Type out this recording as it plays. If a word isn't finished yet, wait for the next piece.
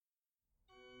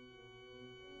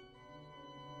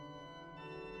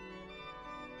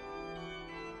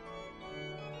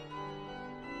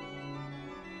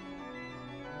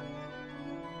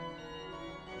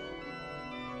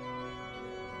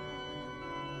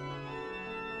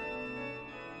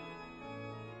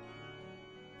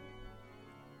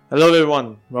Hello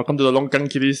everyone, welcome to the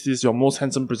Longkang Kiddies. This is your most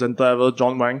handsome presenter ever,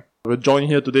 John Wang. We're joined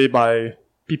here today by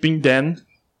Peeping Dan.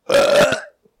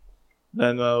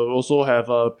 Then we also have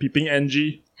Peeping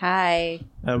Angie. Hi.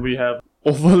 And we have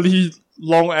overly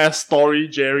long ass story,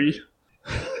 Jerry.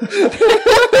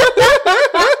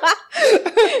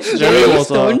 Jerry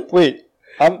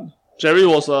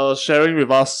was sharing with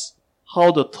us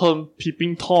how the term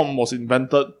Peeping Tom was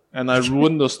invented, and I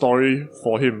ruined the story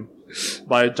for him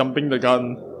by jumping the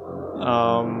gun.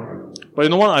 But you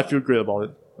know what? I feel great about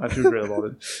it.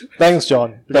 Thanks,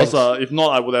 John. Because if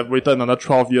not, I would have waited another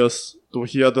 12 years to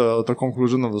hear the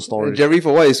conclusion of the story. Jerry,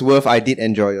 for what it's worth, I did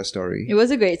enjoy your story. It was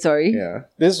a great story. Yeah.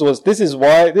 This is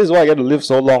why I get to live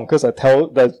so long, because I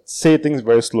say things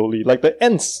very slowly, like the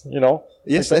ants, you know.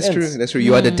 Yes, like that's true. That's true.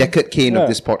 You are the Decade Kane of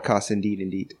this podcast,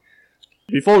 indeed.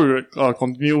 Before we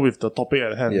continue with the topic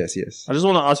at hand, Yes. I just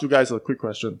want to ask you guys a quick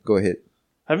question. Go ahead.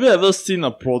 Have you ever seen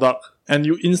a product and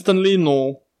you instantly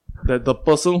know that the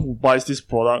person who buys this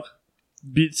product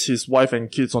beats his wife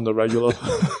and kids on the regular?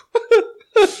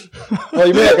 Oh,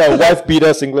 you mean like a wife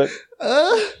beater singlet?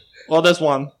 Well, that's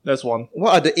one.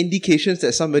 What are the indications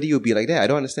that somebody will be like that? I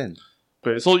don't understand.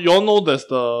 Okay, so you all know there's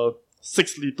the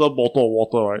 6-liter bottle of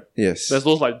water, right? Yes. There's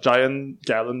those like giant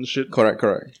gallon shit. Correct.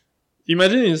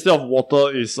 Imagine instead of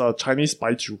water is Chinese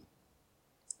baijiu.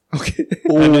 Okay.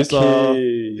 And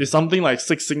it's something like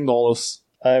 $6.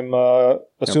 I'm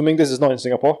assuming this is not in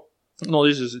Singapore. No,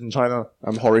 this is in China.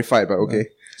 I'm horrified, but okay.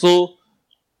 So,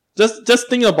 just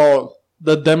think about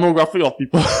the demographic of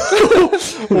people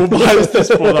who buys this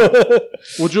product.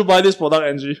 Would you buy this product,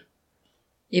 Angie?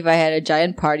 If I had a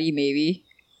giant party, maybe.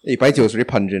 Hey, baijiu is very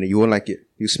pungent. You won't like it.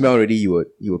 You smell already, you would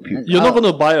puke. You're not going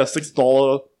to buy a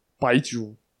 $6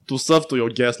 baijiu to serve to your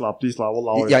guests, please.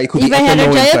 Yeah, it could If be I had a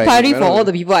ethanol giant inside. party I for don't all know.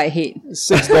 the people I hate,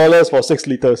 $6 for 6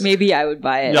 liters. maybe I would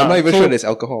buy it. Yeah. I'm not even so- sure there's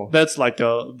alcohol. That's like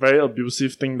a very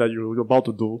abusive thing that you're about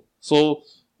to do. So,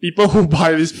 people who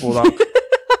buy this product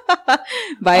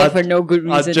Buy it for no good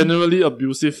are reason. generally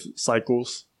abusive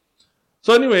psychos.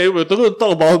 So anyway, we're going to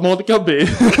talk about Monica Bay.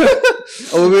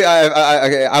 Oh wait,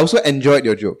 I also enjoyed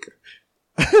your joke.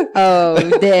 Oh,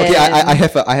 then. Okay,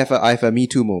 I have a Me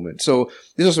Too moment. So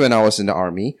this was when I was in the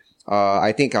army.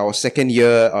 I think I was second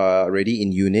year already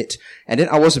in unit, and then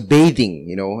I was bathing,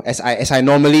 you know, as I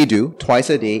normally do twice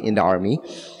a day in the army.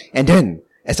 And then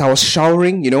as I was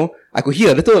showering, you know, I could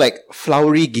hear a little like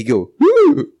flowery giggle.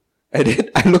 Woo! And then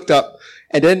I looked up,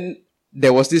 and then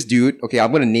there was this dude. Okay,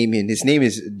 I'm gonna name him. His name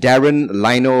is Darren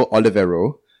Lionel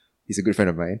Olivero. He's a good friend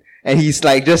of mine. And he's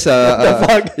like just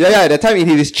fuck? Yeah, at that time he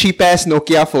had his cheap ass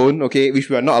Nokia phone, okay, which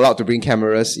we are not allowed to bring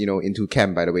cameras, you know, into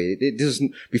camp, by the way. This is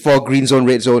before green zone,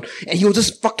 red zone. And he was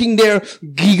just fucking there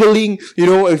giggling, you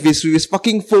know, with his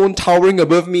fucking phone towering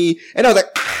above me. And I was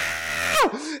like,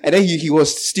 ah! And then he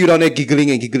was still down there giggling.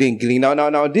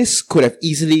 Now this could have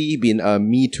easily been a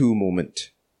Me Too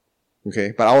moment.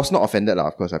 Okay, but I was not offended,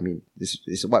 of course. I mean, this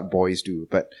is what boys do.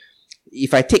 But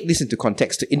if I take this into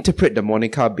context to interpret the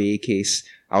Monica Bay case,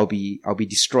 I'll be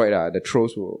destroyed. The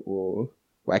trolls will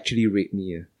actually rape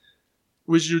me.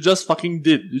 Which you just fucking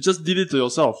did. You just did it to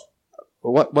yourself.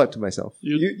 What to myself?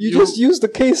 You just use the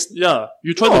case. Yeah,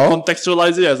 you try to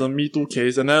contextualize it as a Me Too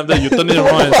case, and then after that you turn it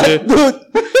around and say, Dude,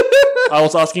 I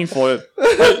was asking for it.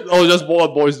 Just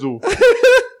what boys do.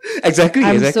 Exactly.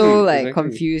 I'm so exactly.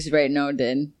 confused right now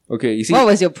then. Okay, you see, What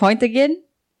was your point again?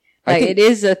 I Like, think- it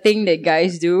is a thing that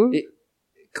guys do.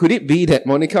 could it be that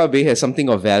Monica Bay has something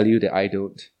of value that I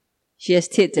don't? She has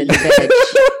tits and a veg.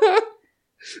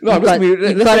 No, I'm just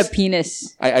You've got a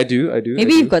penis. I do.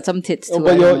 Maybe you've got some tits too. oh,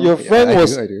 but I don't your know. friend I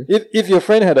was... do. If your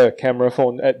friend had a camera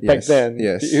phone back Yes, then,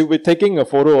 yes. he would be taking a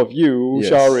photo of you Yes.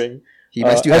 showering He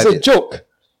must still as have a it. joke.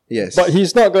 Yes, But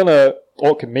he's not gonna...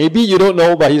 Okay, maybe you don't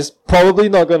know, but he's probably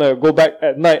not gonna go back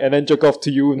at night and then jerk off to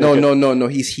you. no.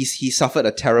 naked. He suffered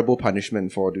a terrible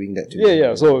punishment for doing that to me.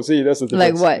 Yeah. So, see, that's the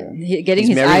Like difference. what? Getting He's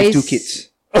his married eyes... with 2 kids.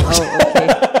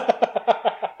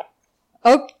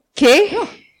 Oh, okay.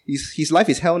 His life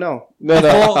is hell now. No.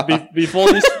 Before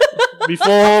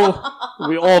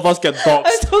we all of us get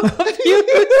doxxed So confused.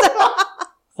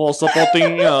 for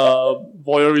supporting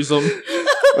voyeurism.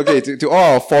 Okay, to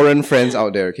all our foreign friends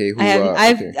out there, okay, who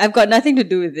I've got nothing to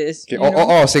do with this. Okay, you all know?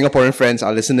 our Singaporean friends,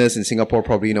 our listeners in Singapore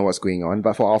probably know what's going on.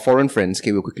 But for our foreign friends,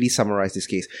 okay, we'll quickly summarize this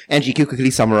case. Angie, can you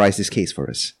quickly summarize this case for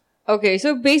us? Okay,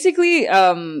 so basically,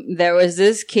 there was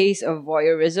this case of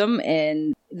voyeurism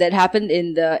and that happened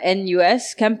in the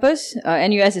NUS campus.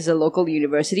 NUS is a local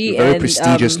university. A very and,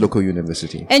 prestigious local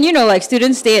university. And you know, like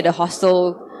students stay at the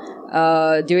hostel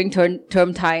during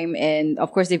term time, and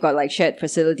of course they've got like shared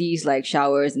facilities like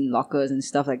showers and lockers and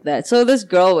stuff like that. So this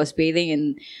girl was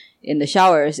bathing in the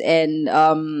showers,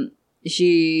 and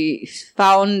she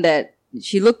found that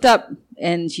she looked up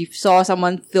and she saw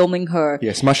someone filming her.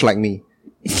 Yes, much like me.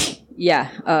 Yeah.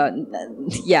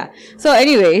 So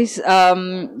anyways,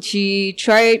 she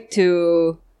tried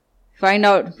to find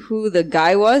out who the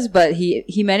guy was, but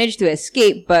he managed to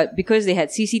escape. But because they had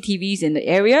CCTVs in the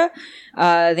area,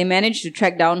 they managed to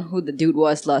track down who the dude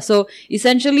was. So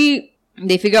essentially,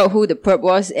 they figured out who the perp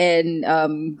was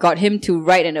and got him to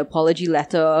write an apology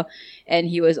letter. And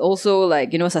he was also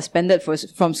suspended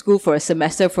from school for a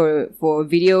semester for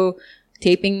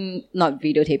taking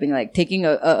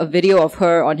a video of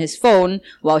her on his phone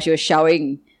while she was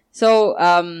showering. So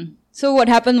what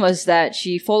happened was that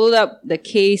she followed up the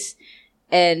case,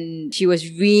 and she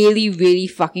was really, really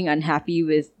fucking unhappy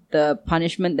with the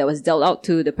punishment that was dealt out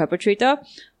to the perpetrator,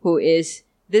 who is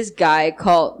this guy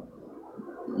called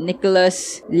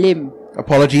Nicholas Lim.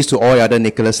 Apologies to all other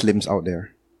Nicholas Lims out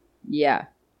there. Yeah.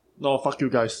 No, fuck you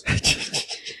guys.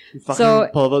 You fucking So,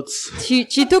 perverts.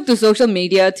 She took to social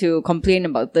media to complain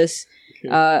about this,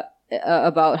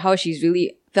 about how she's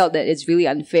really felt that it's really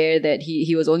unfair that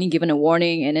he was only given a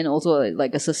warning and then also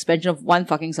like a suspension of one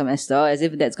fucking semester, as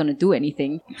if that's gonna do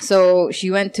anything. So she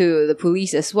went to the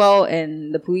police as well,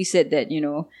 and the police said that,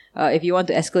 if you want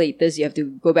to escalate this, you have to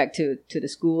go back to the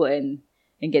school and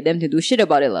get them to do shit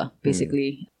about it,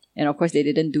 basically. And of course, they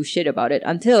didn't do shit about it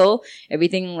until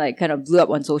everything kind of blew up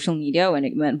on social media when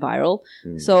it went viral.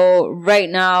 So right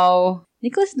now,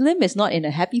 Nicholas Lim is not in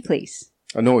a happy place.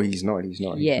 Oh, no, he's not.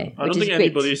 Yeah, I don't think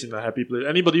anybody is in a happy place.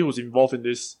 Anybody who's involved in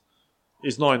this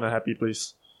is not in a happy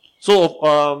place.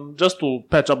 So, just to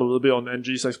patch up a little bit on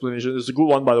Angie's explanation, it's a good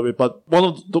one, by the way. But one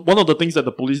of the things that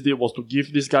the police did was to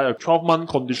give this guy a 12-month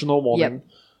conditional warning,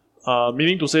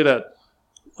 meaning to say that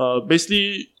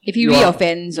basically, if you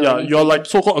reoffend, you're like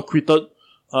so-called acquitted.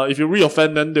 If you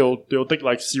reoffend, then they'll take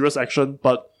like serious action.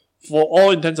 But for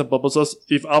all intents and purposes,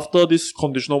 if after this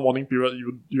conditional warning period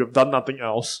you have done nothing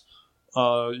else,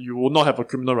 you will not have a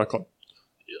criminal record.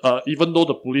 Even though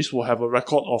the police will have a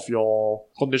record of your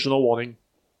conditional warning.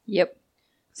 Yep.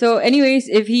 So anyways,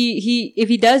 if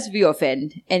he does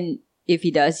reoffend, and if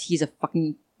he does, he's a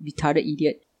fucking retarded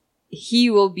idiot. He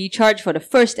will be charged for the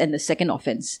first and the second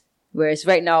offense. Whereas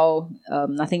right now,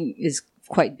 nothing is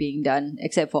quite being done,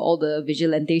 except for all the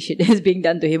vigilante shit that is being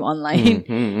done to him online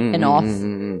and off.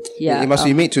 Yeah. It must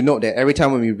be made to note that every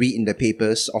time when we read in the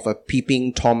papers of a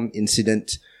peeping Tom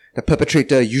incident, the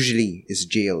perpetrator usually is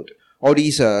jailed. All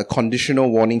these conditional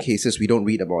warning cases, we don't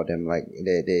read about them. Like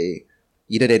they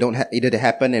either they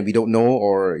happen and we don't know,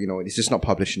 or it's just not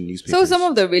published in newspapers. So some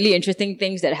of the really interesting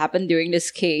things that happened during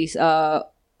this case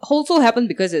also happened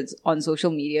because it's on social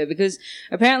media, because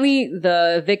apparently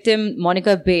the victim,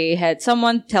 Monica Bay, had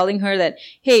someone telling her that,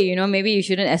 hey, maybe you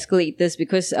shouldn't escalate this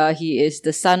because he is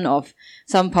the son of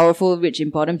some powerful, rich,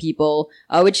 important people,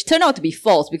 which turned out to be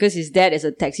false because his dad is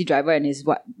a taxi driver and his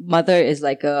mother is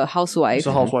like a housewife. It's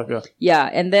a housewife, yeah. Yeah,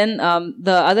 and then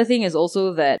the other thing is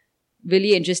also that,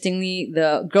 really interestingly,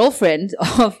 the girlfriend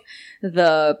of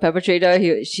the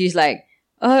perpetrator, she's like,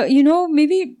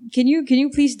 maybe can you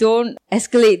please don't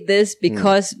escalate this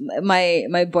because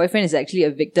my boyfriend is actually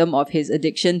a victim of his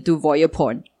addiction to voyeur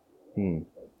porn.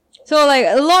 So like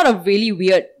a lot of really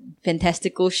weird,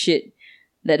 fantastical shit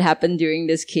that happened during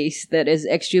this case that is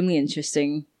extremely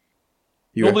interesting.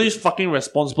 Nobody's fucking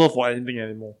responsible for anything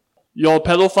anymore. You're a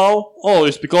pedophile? Oh,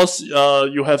 it's because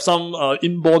you have some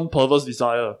inborn perverse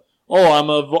desire.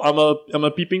 Oh, I'm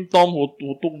a peeping Tom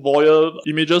who took voyeur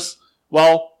images.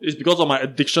 Well, it's because of my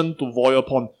addiction to voyeur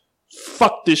porn.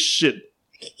 Fuck this shit.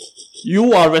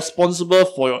 You are responsible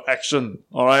for your action,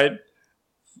 alright?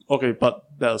 Okay, but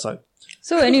that aside.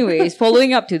 So anyways,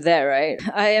 following up to that, right?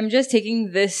 I am just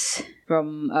taking this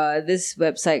from this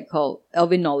website called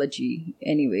Elvinology.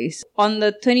 Anyways, on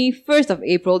the 21st of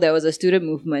April, there was a student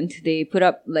movement. They put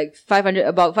up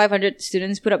about 500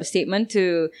 students put up a statement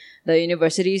to the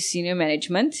university's senior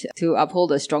management to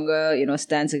uphold a stronger,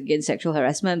 stance against sexual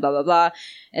harassment, blah, blah, blah.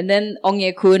 And then Ong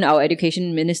Ye Kun, our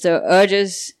education minister,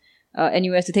 urges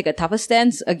NUS to take a tougher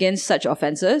stance against such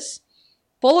offences.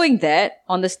 Following that,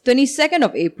 on the 22nd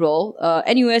of April,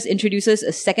 NUS introduces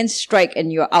a second strike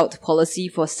and you're out policy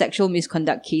for sexual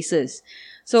misconduct cases.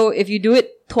 So if you do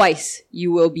it twice,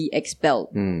 you will be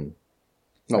expelled. Not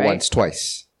right? once,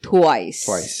 twice.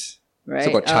 Twice. Right.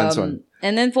 So got chance on.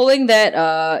 And then following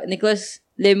that, Nicholas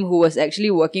Lim, who was actually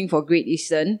working for Great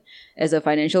Eastern as a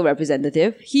financial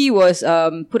representative, he was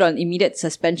put on immediate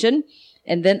suspension.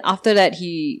 And then after that,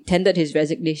 he tendered his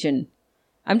resignation.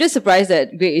 I'm just surprised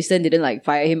that Great Eastern didn't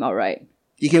fire him outright.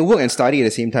 You can work and study at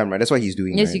the same time, right? That's what he's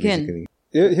doing. Yes, right? you can.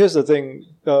 Basically. Here's the thing.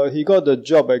 He got the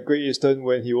job at Great Eastern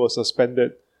when he was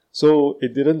suspended. so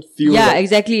it didn't feel Yeah, like,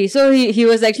 exactly. So he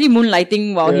was actually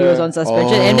moonlighting while he was Yeah. on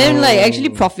suspension and then like actually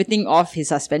profiting off his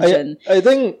suspension. I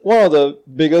think one of the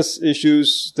biggest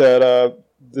issues that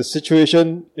the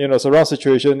situation, surround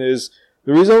situation is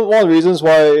one of the reasons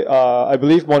why I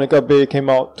believe Monica Baey came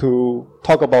out to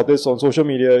talk about this on social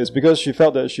media is because she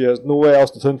felt that she has nowhere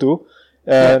else to turn to.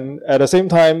 And at the same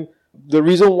time, the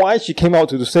reason why she came out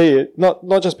to say it, not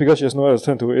just because she has nowhere to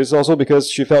turn to, it's also because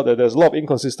she felt that there's a lot of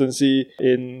inconsistency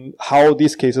in how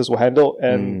these cases were handled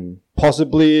and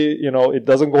possibly, it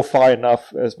doesn't go far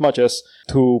enough as much as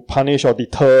to punish or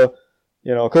deter,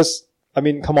 because I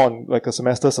mean, come on, like a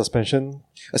semester suspension.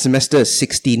 A semester is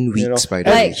 16 weeks, by the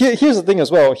And way. here's the thing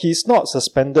as well. He's not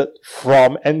suspended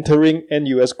from entering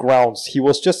NUS grounds. He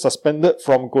was just suspended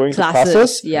from going to Classes,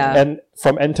 classes yeah. and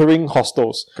from entering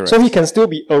hostels. Correct. So he can still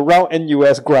be around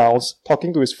NUS grounds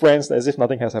talking to his friends as if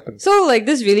nothing has happened. So like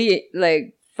this really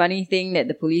like funny thing that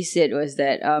the police said was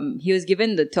that he was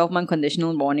given the 12-month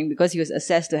conditional warning because he was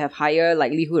assessed to have higher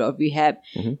likelihood of rehab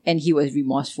and he was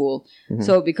remorseful.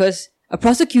 So because a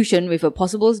prosecution with a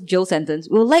possible jail sentence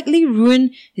will likely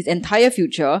ruin his entire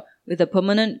future with a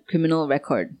permanent criminal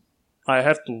record. I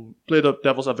have to play the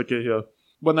devil's advocate here.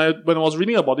 When I was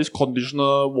reading about this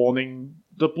conditional warning,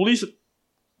 the police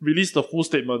released the full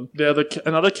statement. They had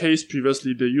another case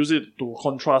previously. They used it to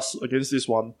contrast against this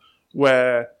one,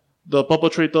 where the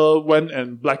perpetrator went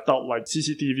and blacked out like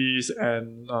CCTVs,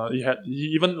 and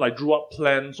he even like drew up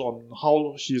plans on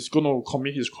how he's going to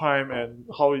commit his crime and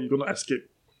how he's going to escape.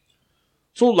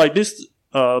 So like this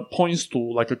points to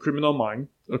like a criminal mind,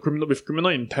 a criminal with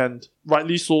criminal intent.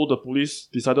 Rightly so, the police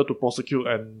decided to prosecute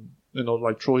and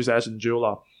like throw his ass in jail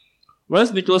lah.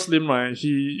 Whereas Nicholas Lim, right,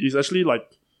 he is actually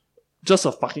like just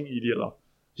a fucking idiot lah.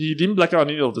 He didn't black out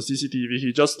any of the CCTV.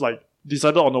 He just like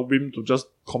decided on a whim to just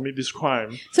commit this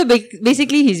crime. So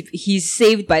basically he's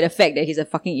saved by the fact that he's a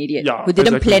fucking idiot Yeah, who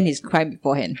didn't exactly. plan his crime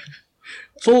beforehand.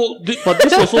 So, but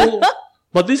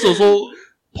this also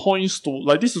points to,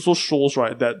 like, this also shows,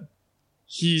 right, that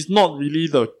he's not really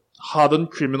the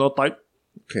hardened criminal type.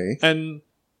 Okay. And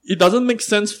it doesn't make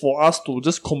sense for us to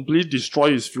just completely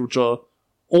destroy his future,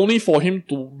 only for him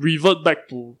to revert back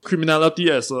to criminality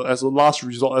as a last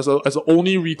resort, as a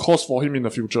only recourse for him in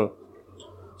the future.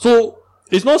 So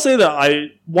it's not saying that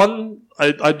I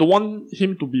don't want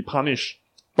him to be punished,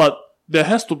 but there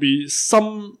has to be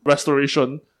some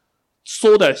restoration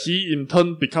so that he in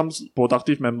turn becomes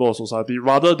productive member of society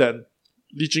rather than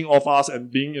leeching off us and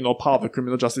being, part of the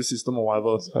criminal justice system or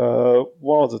whatever.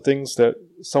 One of the things that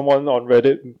someone on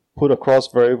Reddit put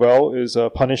across very well is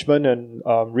punishment and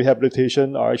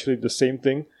rehabilitation are actually the same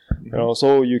thing.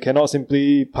 So you cannot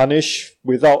simply punish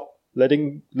without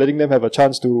letting them have a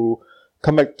chance to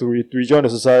come back to rejoin the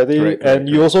society, and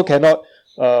you also cannot,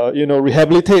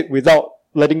 rehabilitate without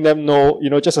letting them know,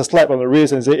 just a slap on the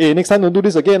wrist and say, hey, next time don't do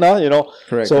this again,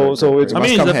 Correct. So it's, It I must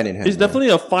mean, come hand in hand, it's definitely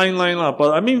a fine line,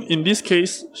 but I mean, in this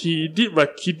case, he did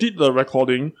the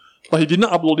recording, but he didn't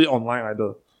upload it online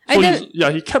either. So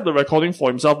he kept the recording for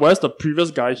himself. Whereas the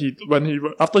previous guy,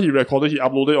 after he recorded, he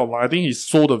uploaded it online. I think he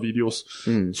sold the videos.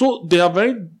 So there are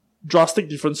very drastic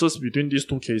differences between these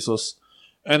two cases,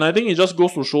 and I think it just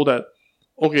goes to show that,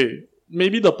 okay,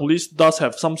 maybe the police does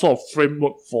have some sort of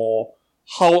framework for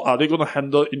how are they going to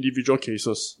handle individual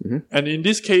cases. And in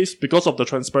this case, because of the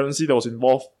transparency that was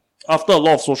involved, after a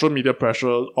lot of social media pressure,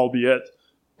 albeit,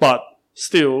 but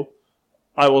still,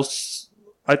 I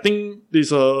think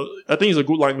it's a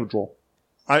good line to draw.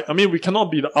 I mean, we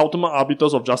cannot be the ultimate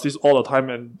arbiters of justice all the time,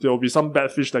 and there will be some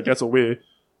bad fish that gets away.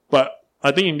 But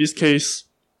I think in this case,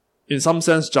 in some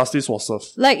sense, justice was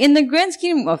served. Like, in the grand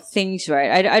scheme of things,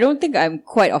 right, I don't think I'm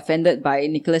quite offended by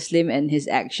Nicholas Lim and his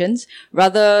actions,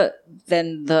 rather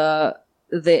than the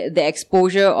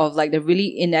exposure of, like, the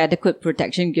really inadequate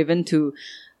protection given to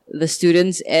the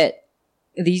students at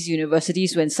these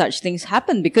universities when such things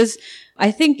happen. Because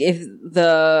I think if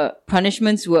the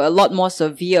punishments were a lot more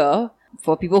severe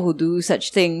for people who do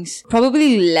such things,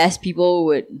 probably less people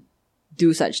would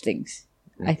do such things,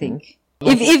 I think.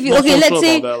 Let's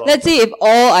say if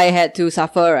all I had to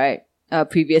suffer, right,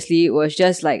 previously was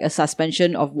just like a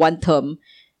suspension of 1 term,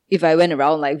 if I went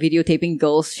around like videotaping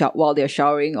girls while they're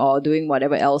showering or doing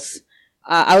whatever else,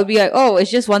 I would be like, oh,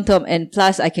 it's just 1 term, and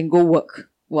plus I can go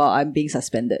work while I'm being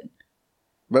suspended.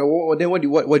 But then what do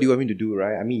you want me to do,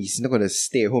 right? I mean, he's not going to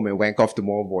stay at home and wank off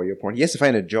tomorrow for your porn. He has to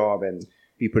find a job and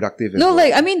be productive. No,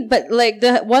 like, I mean, but like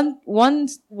the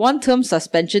one term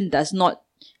suspension does not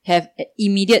have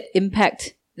immediate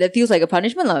impact that feels like a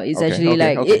punishment. It's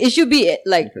it should be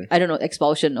like, I don't know,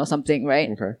 expulsion or something,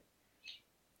 right? Okay.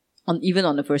 Even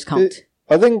on the first count.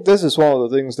 I think this is one of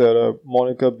the things that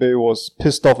Monica Baey was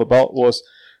pissed off about, was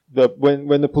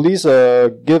when the police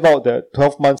gave out that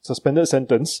 12-month suspended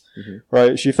sentence,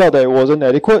 right? She felt that it wasn't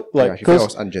adequate, like she felt it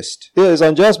was unjust. yeah, it's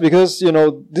unjust because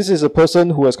this is a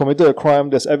person who has committed a crime.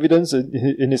 There's evidence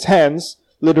in his hands,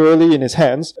 literally in his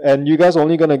hands, and you guys are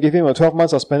only gonna give him a 12-month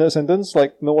suspended sentence?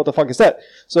 Like, no, what the fuck is that?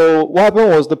 So what happened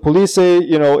was the police say,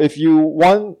 if you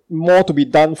want more to be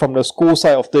done from the school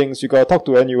side of things, you gotta talk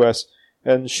to NUS,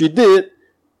 and she did.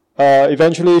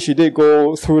 Eventually, she did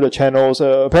go through the channels.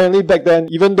 Apparently, back then,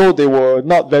 even though they were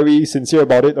not very sincere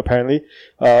about it, apparently,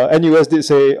 NUS did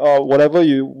say, whatever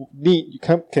you need, you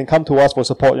can come to us for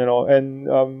support,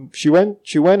 And she went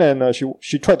and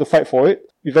she tried to fight for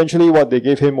it. Eventually, what they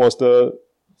gave him was the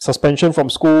suspension from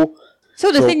school.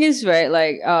 So the thing is, right,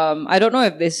 like, I don't know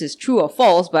if this is true or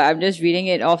false, but I'm just reading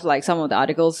it off like some of the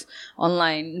articles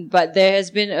online. But there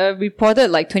has been reported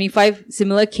like 25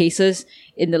 similar cases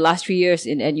in the last 3 years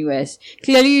in NUS.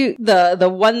 Clearly, the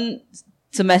one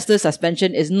semester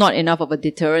suspension is not enough of a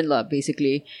deterrent,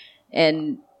 basically.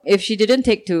 And if she didn't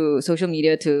take to social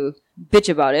media to bitch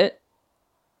about it,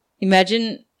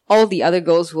 imagine all the other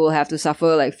girls who will have to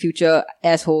suffer like future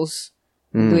assholes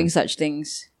doing such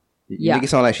things. You make it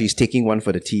sound like she's taking one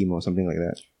for the team or something like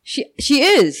that. She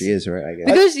is. She is, right? I guess.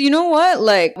 Because you know what?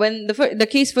 Like, when the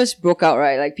case first broke out,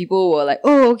 right? Like, people were like,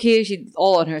 oh, okay, she's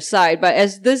all on her side. But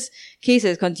as this case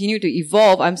has continued to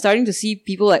evolve, I'm starting to see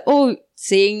people like,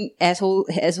 saying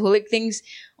assholic things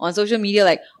on social media,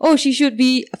 like, oh, she should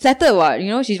be flattered, what?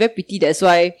 She's very pretty, that's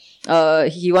why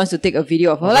he wants to take a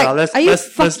video of her. Like, are you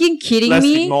fucking kidding let's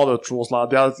me? Let's ignore the trolls, lah.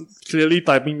 They are clearly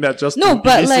typing that just No, to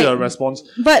but elicit like, a response.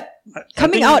 But I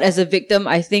coming think out as a victim,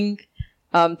 I think,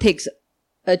 takes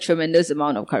a tremendous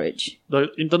amount of courage. the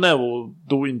internet will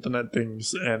do internet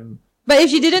things, and But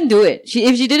if she didn't do it,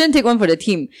 if she didn't take one for the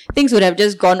team, things would have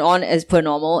just gone on as per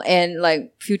normal, and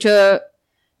like future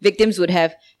victims would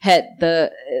have had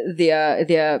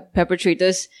their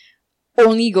perpetrators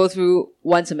only go through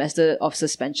one semester of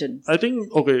suspension. I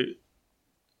think, okay,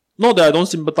 not that I don't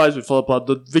sympathize with her, but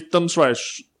the victims, right,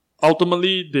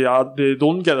 ultimately they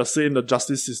don't get a say in the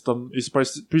justice system. It's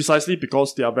precisely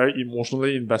because they are very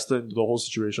emotionally invested into the whole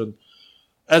situation.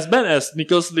 As bad as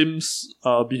Nicholas Lim's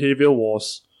behavior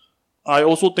was, I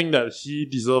also think that he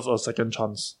deserves a second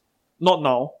chance. Not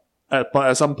now, but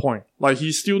at some point. Like,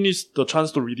 he still needs the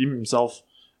chance to redeem himself.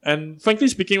 And frankly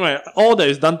speaking, right, all that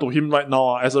is done to him right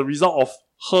now, as a result of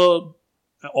her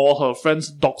or her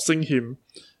friends doxing him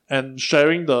and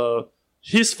sharing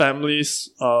his family's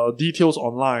details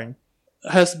online,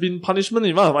 has been punishment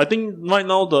enough. I think right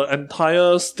now the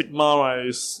entire stigma, right,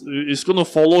 is going to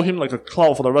follow him like a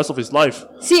cloud for the rest of his life.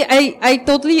 See, I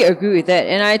totally agree with that,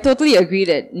 and I totally agree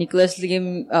that Nicholas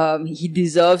Lim, he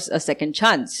deserves a second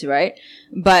chance, right?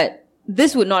 But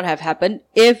this would not have happened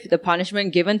if the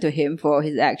punishment given to him for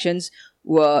his actions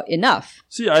were enough.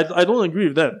 See, I don't agree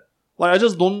with that. Like,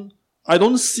 I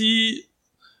don't see,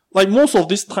 like, most of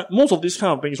this kind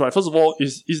of things, right, first of all,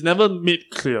 is never made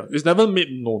clear. It's never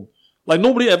made known. Like,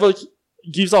 nobody ever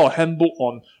gives out a handbook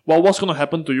on, well, what's going to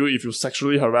happen to you if you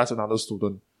sexually harass another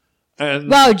student. And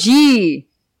Wow, gee.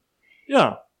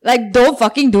 yeah. Like, don't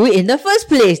fucking do it in the first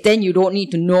place. Then you don't need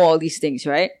to know all these things,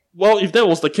 right? Well, if that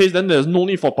was the case, then there's no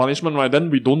need for punishment, right? Then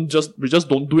we just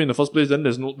don't do it in the first place. Then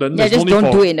there's no need just don't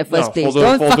for, do it in the first place.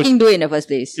 Don't fucking do it in the first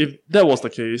place. If that was the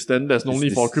case, then there's no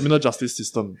need for a criminal justice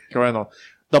system. Correct or not?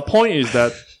 The point is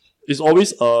that it's always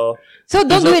So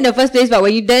don't do it in the first place, but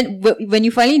when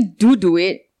you finally do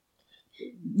it,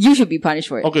 you should be punished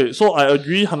for it. Okay, so I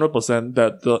agree 100%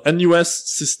 that the NUS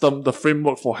system, the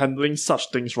framework for handling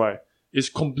such things, right, is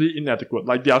completely inadequate.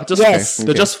 Like, they are just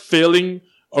they're just failing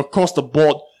across the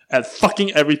board at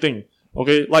fucking everything.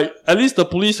 Okay, like, at least the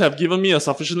police have given me a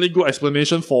sufficiently good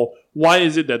explanation for why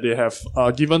is it that they have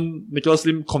given Nicholas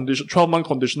Lim 12-month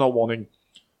conditional warning.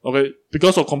 Okay,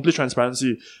 because of complete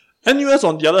transparency. NUS,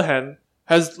 on the other hand,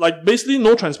 has like basically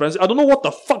no transparency. I don't know what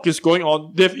the fuck is going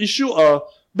on. They've issued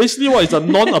basically what is a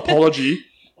non-apology.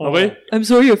 Okay? I'm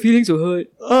sorry your feelings were hurt.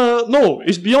 No,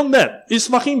 it's beyond that. It's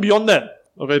fucking beyond that.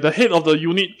 Okay, the head of the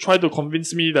unit tried to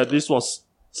convince me that this was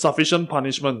sufficient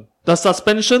punishment. The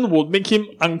suspension would make him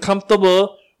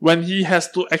uncomfortable when he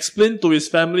has to explain to his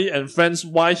family and friends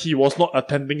why he was not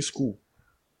attending school.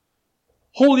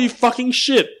 Holy fucking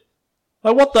shit.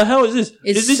 Like, what the hell is this?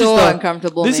 It's so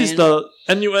uncomfortable, This man. is the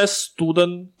NUS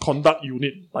Student Conduct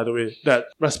Unit, by the way, that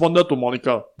responded to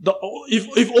Monica.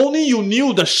 If only you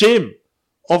knew the shame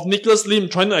of Nicholas Lim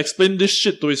trying to explain this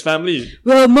shit to his family.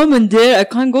 Well, mom and dad, I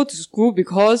can't go to school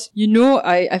because,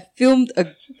 I filmed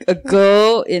a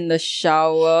girl in the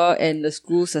shower and the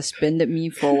school suspended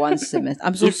me for one semester.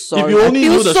 I'm so sorry. If you only I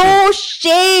knew feel the so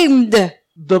shamed.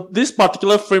 This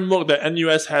particular framework that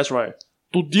NUS has, right,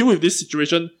 to deal with this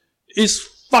situation is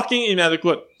fucking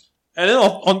inadequate. And then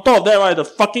on top of that, right, the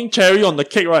fucking cherry on the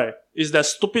cake, right, is that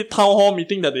stupid town hall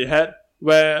meeting that they had,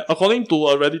 where, according to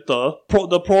a Redditor,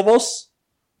 the provost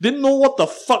didn't know what the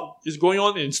fuck is going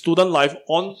on in student life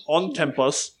on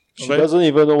campus. She Okay? doesn't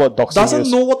even know what doxing Doesn't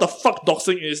is. know what the fuck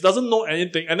doxing is, doesn't know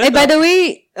anything. And Hey, then by the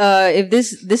way, if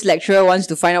this lecturer wants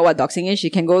to find out what doxing is, she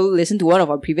can go listen to one of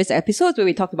our previous episodes where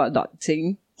we talked about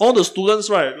doxing. all the students,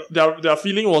 right, their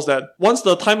feeling was that once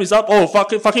the time is up, oh,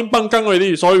 fucking pangkang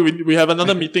already, sorry, we have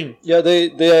another meeting. Yeah,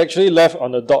 they actually left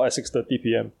on the dot at 6:30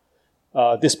 p.m.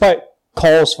 Despite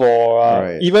calls for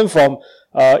Right. even from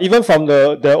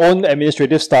their own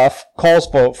administrative staff, calls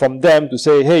from them to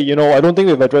say, hey, I don't think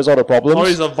we've addressed all the problems.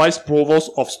 Sorry is a vice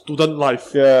provost of student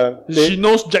life. Yeah, She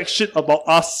knows jack shit about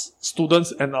us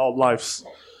students and our lives.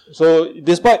 so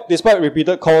despite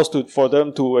repeated calls for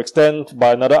them to extend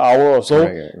by another hour or so,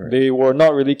 Right. they were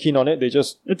not really keen on it. They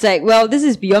just, It's like, well, this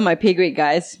is beyond my pay grade,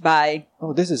 guys. Bye.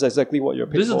 oh, this is exactly what you're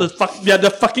paid This is for. they are the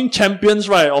fucking champions,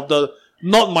 right, of the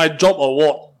not my job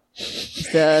award.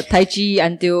 It's the Tai Chi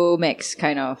until max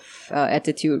kind of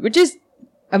attitude, which is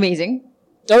amazing.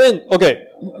 I mean, okay,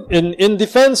 in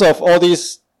defense of all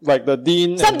these, like the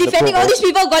dean, Stop and the defending all provost,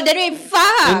 these people, goddamn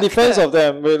fuck! in defense of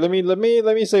them, wait, let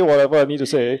me say whatever I need to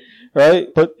say,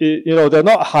 right? But they're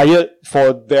not hired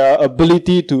for their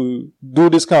ability to do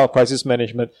this kind of crisis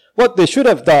management. What they should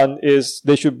have done is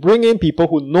they should bring in people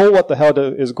who know what the hell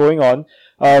is going on,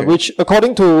 which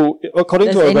according to a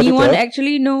Does anyone Redditor,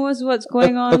 actually knows what's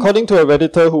going on? according to a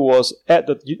Redditor who was at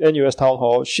the NUS town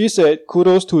hall, she said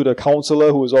kudos to the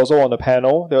counselor who is also on the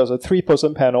panel. There was a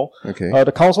 3-person panel. Okay.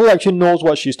 The counselor actually knows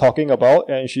what she's talking about,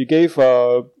 and she gave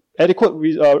adequate,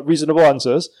 reasonable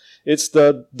answers. It's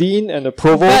the dean and the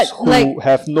provost But, like- who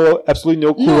have absolutely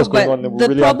no clue No, what's going but on. They're the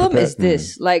really problem unprepared. is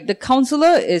this. Like, the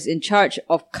counselor is in charge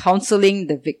of counseling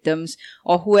the victims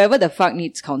or whoever the fuck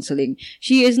needs counseling.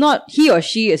 He or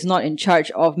she is not in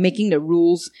charge of making the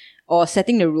rules or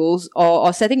setting the rules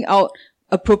or setting out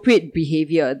appropriate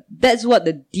behavior. That's what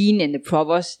the dean and the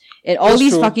provost and all That's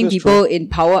these true, fucking that's people in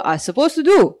power are supposed to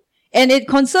do. And it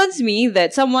concerns me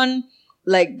that someone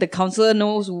like the counselor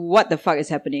knows what the fuck is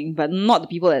happening, but not the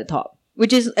people at the top.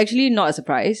 Which is actually not a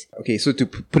surprise. Okay, so to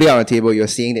put it on the table, you're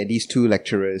saying that these two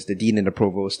lecturers, the dean and the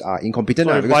provost, are incompetent.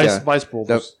 Sorry, because they are- vice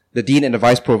provost. The dean and the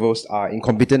vice provost are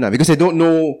incompetent because they don't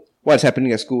know what's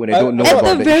happening at school and they don't know At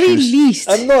about the very issues. least,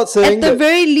 I'm not saying at the that-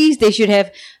 very least, they should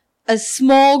have a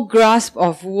small grasp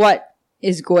of what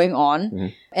is going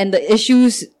on and the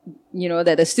issues,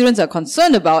 that the students are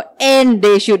concerned about, and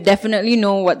they should definitely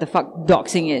know what the fuck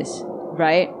doxing is,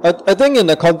 right? I think in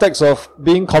the context of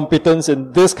being competent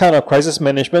in this kind of crisis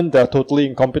management, they're totally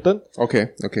incompetent. Okay.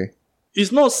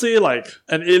 It's not say like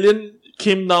an alien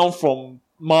came down from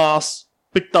Mars,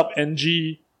 picked up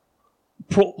Angie,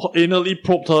 anally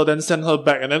probed her, then sent her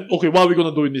back, and then, okay, what are we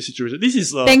gonna do in this situation? This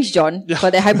is Thanks, John,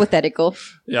 for the hypothetical.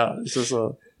 yeah, this is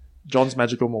John's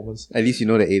magical moments. At least you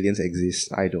know that aliens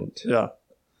exist. I don't. Yeah.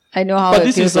 I know how But it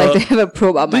this feels is like a- to have a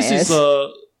probe up my This ass.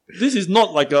 this is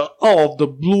not like a out of the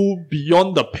blue,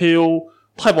 beyond the pale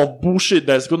type of bullshit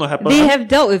that's gonna happen. They have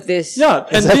dealt with this. Yeah,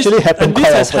 It's actually happened and this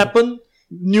quite has often. happened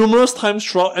numerous times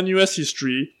throughout NUS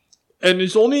history, and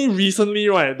it's only recently,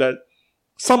 right, that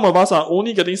some of us are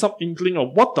only getting some inkling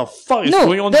of what the fuck is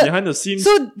going on behind the scenes.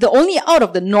 So the only out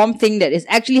of the norm thing that is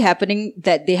actually happening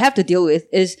that they have to deal with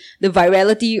is the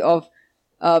virality of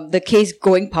the case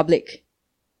going public,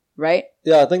 right?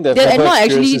 Yeah, I think they've They're never not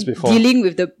experienced actually this before. dealing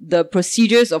with the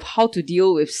procedures of how to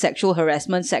deal with sexual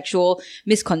harassment, sexual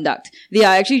misconduct. They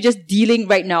are actually just dealing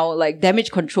right now, like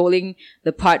damage controlling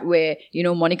the part where,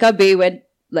 Monica Bay went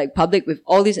like public with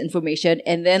all this information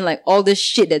and then like all this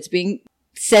shit that's being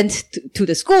sent to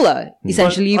the school,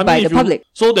 essentially But, I by mean, the if you- public.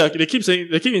 So they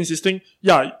keep insisting,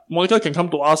 yeah, Monica can come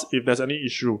to us if there's any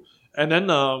issue. And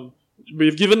then,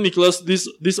 we've given Nicholas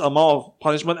this amount of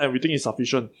punishment and we think it's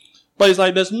sufficient. But it's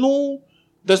like, there's no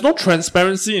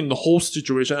transparency in the whole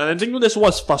situation. And I think that's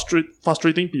what's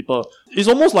frustrating people. It's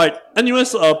almost like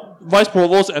NUS, vice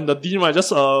provost and the dean, right, just,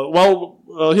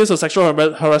 here's a sexual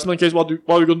harassment case, what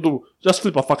are we gonna do? Just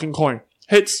flip a fucking coin.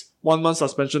 Heads, 1 month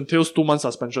suspension. Tails, 2 months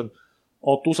suspension.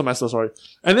 Or 2 semesters, sorry.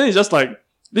 And then it's just like,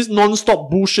 this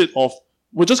non-stop bullshit of,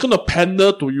 we're just gonna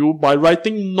pander to you by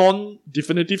writing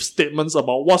non-definitive statements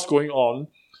about what's going on.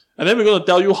 And then we're gonna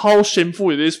tell you how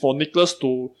shameful it is for Nicholas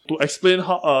to explain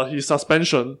how, his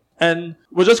suspension. And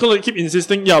we're just gonna keep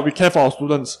insisting, yeah, we care for our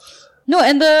students. No,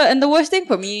 and the worst thing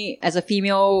for me as a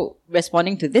female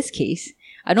responding to this case,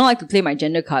 I don't like to play my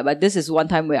gender card, but this is one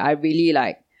time where I really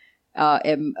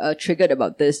am triggered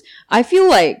about this. I feel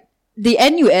like the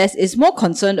NUS is more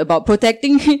concerned about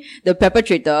protecting the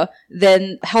perpetrator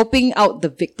than helping out the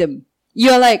victim.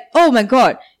 You're like, oh my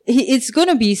god, it's going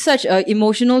to be such an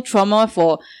emotional trauma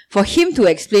for him to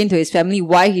explain to his family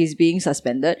why he's being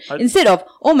suspended. Instead of,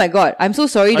 oh my god, I'm so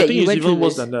sorry that you went through this. I think it's even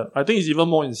worse than that. I think it's even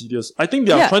more insidious. I think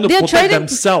they are Yeah, trying to they are protect trying to-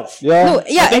 themselves. Yeah. No,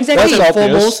 yeah, I think exactly. first and That's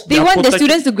foremost, obvious. They are want the protecting-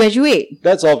 students to graduate.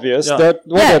 That's obvious. Yeah. That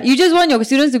what Yeah, that- you just want your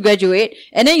students to graduate,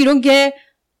 and then you don't care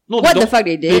No, what they the don't- fuck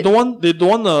they They did. don't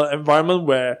want an environment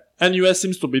where NUS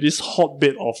seems to be this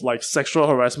hotbed of like sexual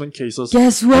harassment cases.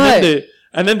 Guess And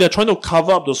what? then they're trying to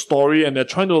cover up the story, and they're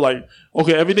trying to like,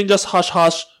 okay, everything just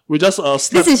hush. We just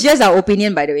snap. This is just our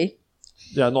opinion, by the way.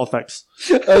 Yeah, not facts.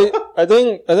 I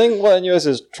think what NUS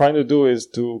is trying to do is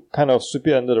to kind of sweep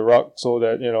it under the rug so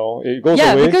that it goes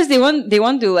Yeah, away. because they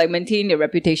want to like maintain their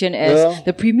reputation as Yeah.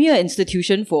 the premier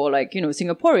institution for like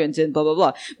Singaporeans and blah blah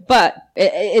blah. But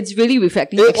it's really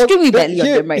reflecting extremely badly on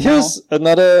them right now. Here's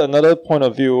another point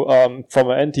of view from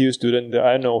an NTU student that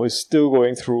I know who's still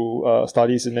going through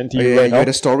studies in NTU Yeah, right you now. had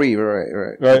a story,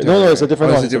 right? Right. No, it's a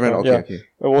different Oh, one. it's a different. Okay, yeah. okay.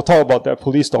 We'll talk about that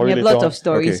police story We have later lots on. of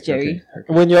stories, Okay, Jerry.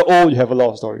 When you're old, you have a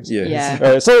lot of stories. Yeah. Yeah.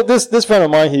 So this friend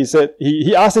of mine, he said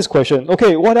he asked this question.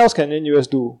 Okay, what else can NUS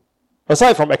do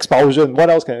aside from expulsion? What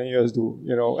else can NUS do?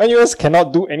 NUS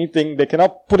cannot do anything. They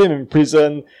cannot put him in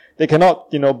prison. They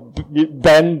cannot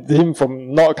ban him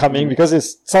from not coming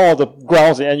because some of the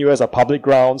grounds in NUS are public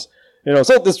grounds.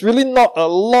 So there's really not a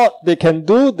lot they can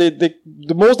do.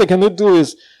 The most they can do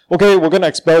is, okay, we're gonna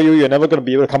expel you. You're never gonna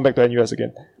be able to come back to NUS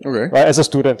again, Okay. right? As a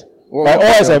student, Oh, right? Or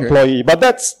okay, as an okay. employee. But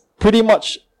that's pretty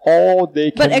much all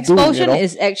they can But do. expulsion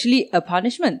is actually a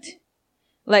punishment.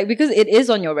 Like, because it is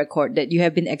on your record that you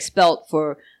have been expelled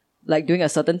for like doing a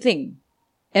certain thing.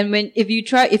 And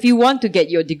if you want to get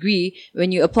your degree,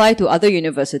 when you apply to other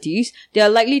universities, they are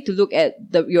likely to look at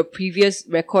your previous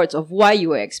records of why you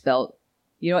were expelled.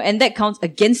 And that counts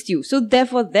against you. So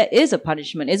therefore, that is a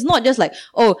punishment. It's not just like,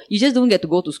 oh, you just don't get to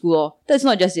go to school. That's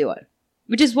not just it. What?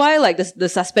 Which is why, like, the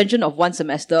suspension of 1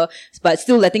 semester, but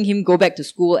still letting him go back to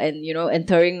school and,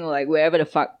 entering, like, wherever the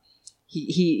fuck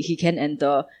he can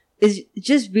enter is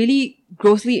just really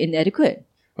grossly inadequate.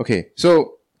 Okay.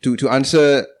 So to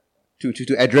answer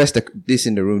to address this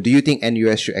in the room, do you think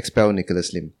NUS should expel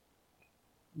Nicholas Lim?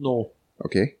 No.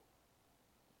 Okay.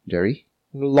 Jerry?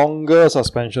 Longer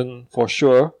suspension for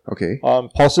sure. Okay.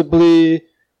 Possibly.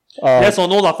 Yes or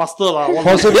no lah, faster lah.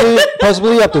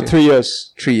 Possibly up to 3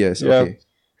 years. 3 years. Yeah. Okay.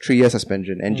 3 year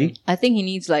suspension. Angie? I think he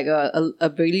needs like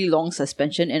a really long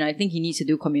suspension, and I think he needs to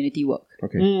do community work.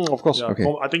 Okay. Of course. Yeah, Okay.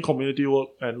 I think community work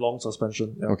and long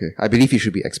suspension. Yeah. Okay. I believe he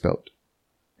should be expelled.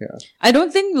 Yeah. I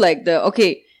don't think like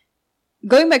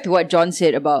going back to what John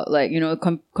said about like,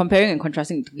 comparing and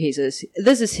contrasting the two cases,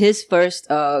 this is his first,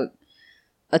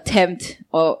 attempt,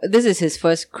 or this is his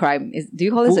first crime. Do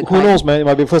you call this a Who crime? knows, man? It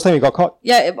might be the first time he got caught.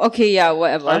 Yeah, okay, yeah,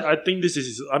 whatever. I think this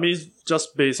is, it's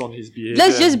just based on his behavior.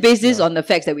 Let's just base this on the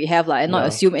facts that we have, and not Yeah.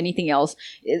 assume anything else.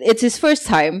 It's his first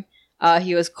time.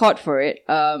 He was caught for it.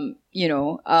 I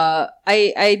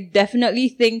definitely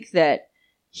think that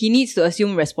he needs to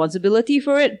assume responsibility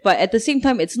for it, but at the same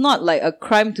time, it's not like a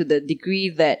crime to the degree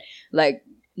that, like,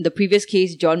 the previous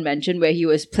case John mentioned, where he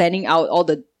was planning out all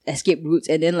the escape routes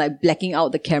and then like blacking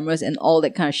out the cameras and all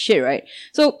that kind of shit, right?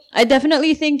 So I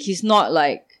definitely think he's not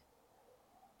like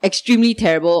extremely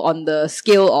terrible on the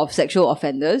scale of sexual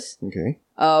offenders. Okay.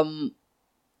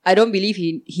 I don't believe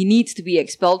he needs to be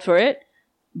expelled for it,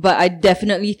 but I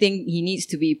definitely think he needs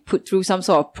to be put through some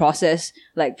sort of process,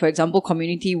 like, for example,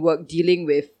 community work dealing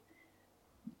with,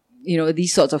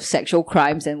 these sorts of sexual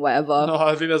crimes and whatever. No,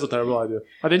 I think that's a terrible idea.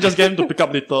 I think just get him to pick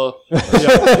up litter.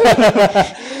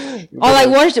 Yeah. Or like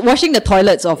washing the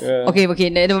toilets of. Yeah. Okay,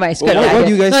 never mind. Scrap What, that what idea.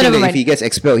 do you guys No, think never that if mind. he gets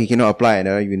expelled, he cannot apply at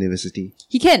another university?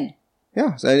 He can.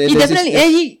 Yeah. So He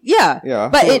definitely. Yeah.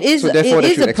 But So- it is. so therefore It they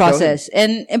is should a expel him. process,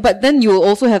 and but then you will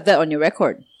also have that on your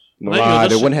record. No, Then you they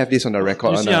just- won't have this on the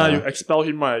record. You on see, you expel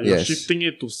him, right? You're Yes. shifting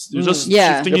it to, you're just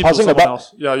Yeah. shifting You're it to passing the someone buck.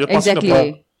 else. Yeah, you're passing the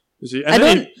Exactly. buck. You see, I and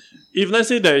then don't- if let's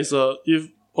say there is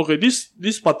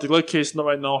this particular case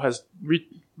right now has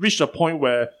reached a point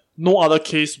where no other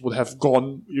case would have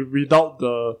gone without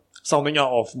the sounding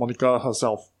out of Monica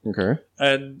herself. Okay.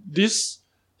 And this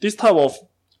type of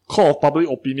court of public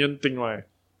opinion thing, right,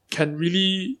 can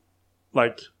really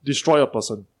like destroy a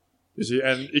person. You see,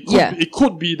 and it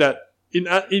could be that in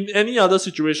any other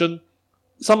situation,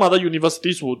 some other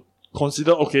universities would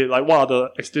consider, okay, like what are the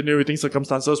extenuating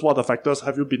circumstances, what are the factors,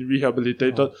 have you been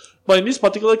rehabilitated? But in this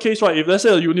particular case, right, if let's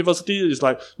say a university is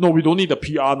like, no, we don't need a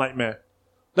PR nightmare,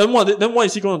 then what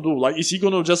is he gonna do? Like, is he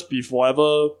gonna just be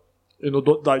forever,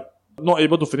 not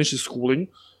able to finish his schooling?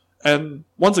 And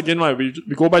once again, right, we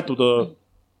go back to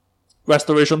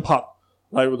restoration part,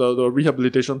 like the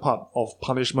rehabilitation part of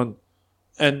punishment.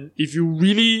 And if you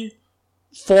really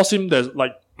force him there,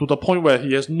 like to the point where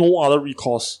he has no other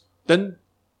recourse, then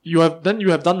you have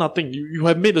done nothing. You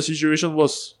have made the situation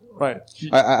worse. Right.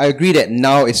 I agree that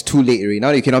now it's too late already. Now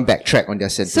you cannot backtrack on their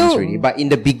sentence already. But in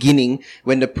the beginning,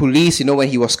 when the police, when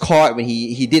he was caught, when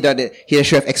he did that, he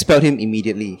should have expelled him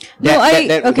immediately.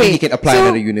 Then he can apply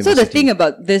another university. So the thing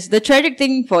about this, the tragic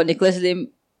thing for Nicholas Lim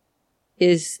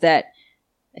is that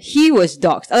he was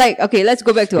doxxed. Like, okay, let's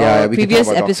go back to our previous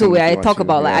episode where I talk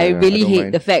about, I really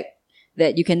hate the fact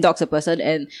that you can dox a person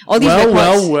and all these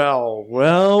records.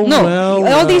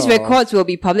 All these records will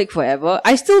be public forever.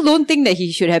 I still don't think that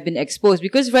he should have been exposed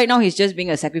because right now he's just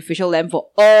being a sacrificial lamb for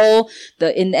all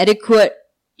the inadequate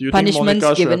punishments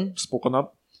given. Should have spoken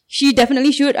up? She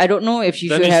definitely should. I don't know if she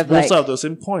should have both sides of the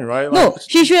same point, right? No,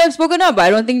 she should have spoken up, but I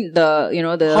don't think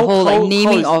the whole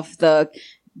naming of the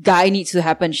guy needs to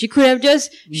happen. She could have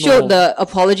just showed the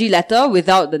apology letter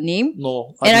without the name.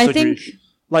 No, I think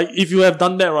like, if you have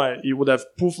done that, right, it would have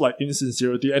proved like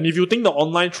insincerity. And if you think the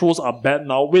online trolls are bad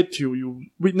now, wait till you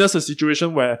witness a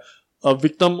situation where a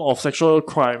victim of sexual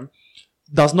crime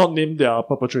does not name their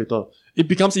perpetrator. It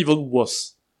becomes even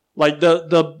worse. Like,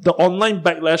 the online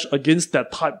backlash against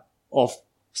that type of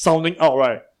sounding out,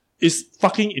 right, is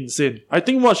fucking insane. I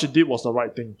think what she did was the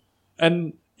right thing.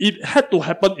 And it had to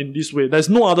happen in this way. There's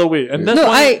no other way. And that's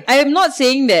why I am not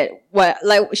saying that,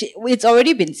 it's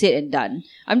already been said and done.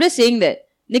 I'm just saying that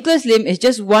Nicholas Lim is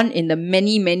just one in the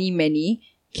many, many, many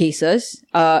cases.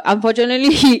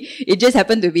 Unfortunately, it just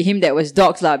happened to be him that was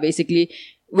doxxed, basically.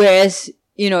 Whereas,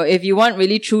 if you want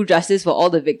really true justice for all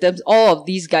the victims, all of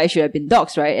these guys should have been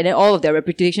doxxed, right? And then all of their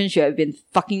reputation should have been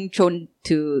fucking thrown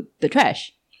to the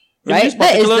trash. Right?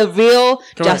 That is the real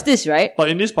justice, right? But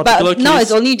in this particular case, now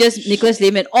it's only just Nicholas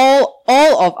Lim and all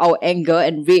of our anger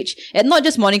and rage, and not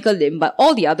just Monica Lim, but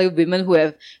all the other women who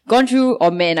have gone through, or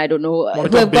men, I don't know,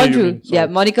 who have gone through,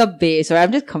 Monica Bay. Sorry,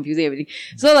 I'm just confusing everything.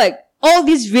 So like, all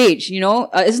this rage,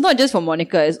 it's not just for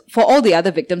Monica, it's for all the other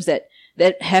victims that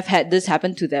have had this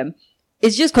happen to them.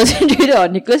 It's just concentrated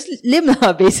on Nicholas Lim,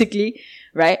 basically,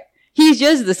 right? He's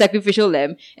just the sacrificial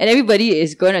lamb, and everybody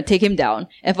is going to take him down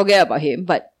and forget about him,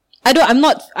 but I'm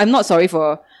not sorry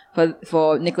for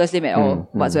Nicholas Lim at all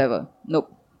whatsoever.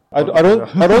 Nope. I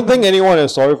don't think anyone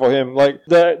is sorry for him. Like,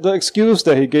 the excuse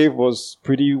that he gave was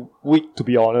pretty weak, to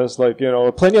be honest. Like,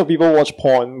 plenty of people watch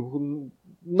porn.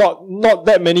 Not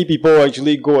that many people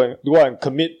actually go and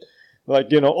commit.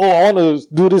 Like, I want to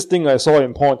do this thing I saw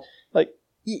in porn. Like,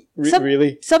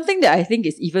 really? Something that I think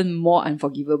is even more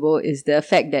unforgivable is the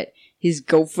fact that his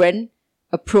girlfriend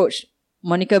approached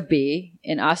Monica Bay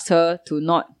and asked her to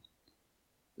not,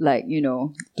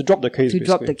 to drop the case.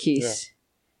 Yeah.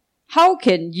 How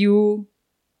can you,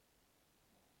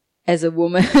 as a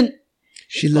woman,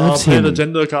 she loves play him. the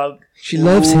gender card. She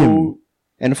loves him,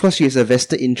 and of course she has a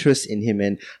vested interest in him,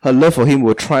 and her love for him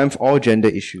will triumph all gender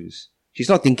issues. She's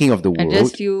not thinking of the world. I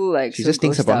just feel like she just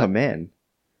thinks about her man.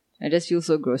 I just feel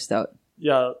so grossed out.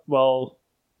 Yeah, well,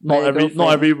 not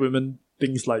every woman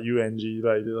thinks like you, Angie.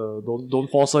 Like, don't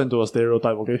force her into a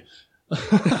stereotype, okay?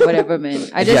 Whatever, man.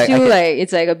 I just feel like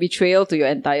it's like a betrayal to your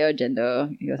entire gender.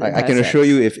 I can assure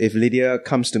you, if Lydia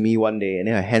comes to me one day and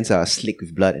then her hands are slick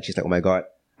with blood and she's like, oh my god,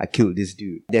 I killed this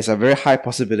dude. There's a very high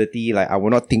possibility, like, I will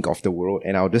not think of the world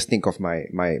and I'll just think of my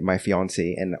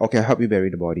fiance and, okay, I'll help you bury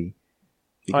the body.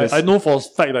 I know for a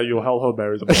fact that you'll help her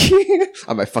bury the body.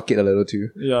 I might fuck it a little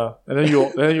too. Yeah. And then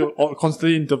you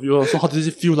constantly interview her. So how does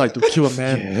it feel like to kill a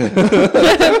man? Yeah.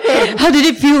 How did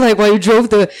it feel like while you drove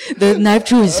the knife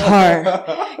through his heart?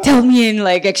 Tell me in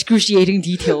like excruciating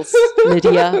details,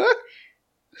 Lydia.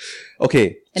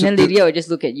 Okay. And then Lydia will just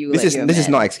look at you. This is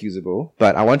not excusable,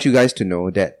 but I want you guys to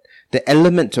know that the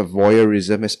element of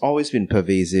voyeurism has always been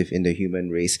pervasive in the human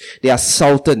race. There are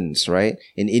sultans, right,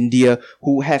 in India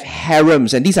who have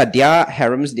harems, and these are their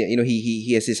harems.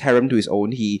 He has his harem to his own.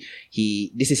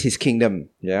 This is his kingdom,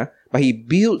 yeah. But he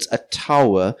builds a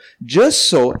tower just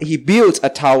so he can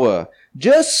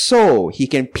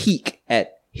peek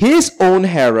at his own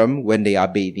harem when they are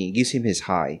bathing. It gives him his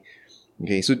high.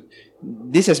 Okay, so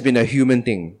this has been a human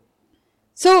thing.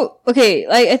 So, okay,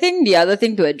 like, I think the other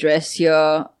thing to address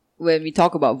here when we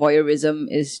talk about voyeurism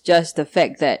is just the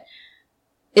fact that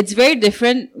it's very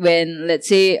different when, let's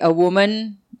say, a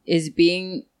woman is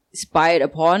being spied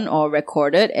upon or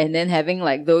recorded and then having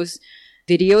like those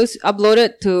videos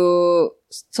uploaded to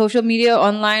social media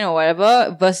online or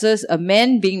whatever versus a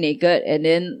man being naked and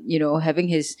then, having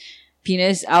his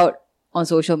penis out on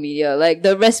social media. Like,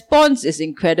 the response is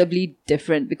incredibly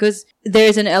different because there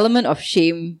is an element of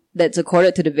shame that's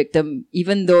accorded to the victim,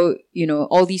 even though,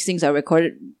 all these things are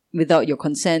recorded without your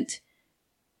consent,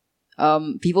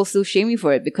 people still shame you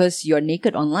for it because you're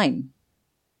naked online.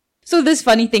 So this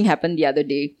funny thing happened the other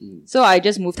day. So I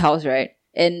just moved house, right?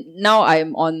 And now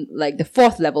I'm on like the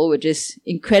 4th level, which is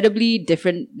incredibly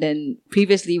different than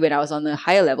previously when I was on a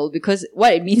higher level, because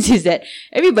what it means is that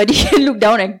everybody can look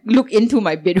down and look into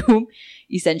my bedroom,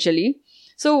 essentially.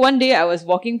 So one day I was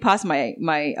walking past my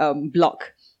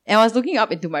block and I was looking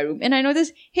up into my room and I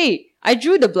noticed, hey, I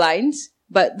drew the blinds,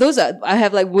 but I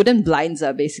have like wooden blinds,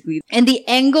 basically. And the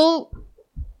angle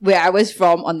where I was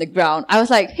from on the ground, I was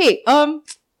like, hey,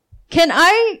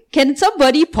 can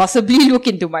somebody possibly look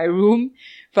into my room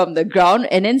from the ground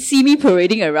and then see me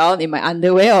parading around in my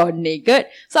underwear or naked?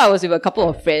 So I was with a couple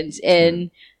of friends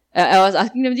and I was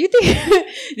asking them, do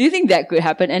you think that could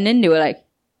happen? And then they were like,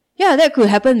 yeah, that could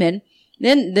happen, man.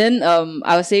 Then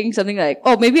I was saying something like,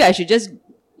 oh, maybe I should just,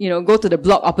 go to the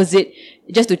block opposite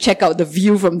just to check out the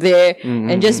view from there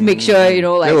and just make sure,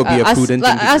 That would be a prudent thing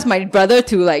to do. ask my brother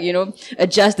to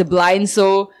adjust the blinds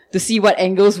to see what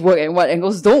angles work and what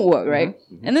angles don't work, right?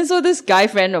 And then so this guy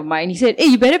friend of mine, he said, hey,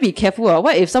 you better be careful.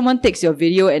 What if someone takes your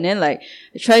video and then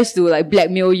tries to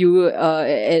blackmail you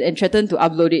and threaten to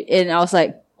upload it? And I was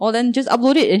like, oh, then just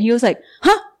upload it. And he was like,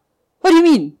 huh? What do you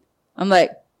mean? I'm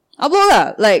like,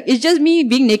 upload lah. It's just me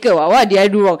being naked. What did I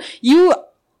do wrong?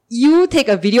 You take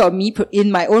a video of me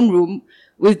in my own room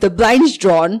with the blinds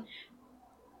drawn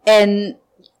and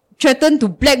threaten to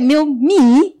blackmail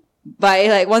me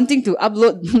by wanting to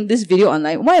upload this video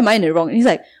online. Why am I in the wrong? And he's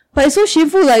like, but it's so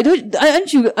shameful.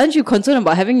 Aren't you concerned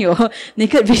about having your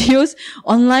naked videos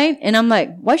online? And I'm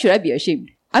like, why should I be ashamed?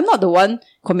 I'm not the one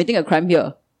committing a crime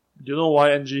here. Do you know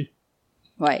why, Angie?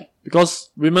 Why? Because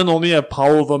women only have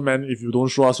power over men if you don't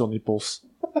show us your nipples.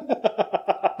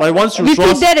 Once you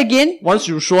Repeat that again. Once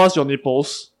you show us your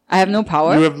nipples, I have no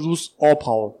power. you have lost all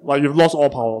power. You've lost all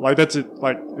power. That's it.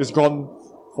 It's gone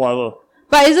forever.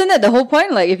 But isn't that the whole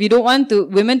point? If you don't want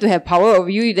women to have power over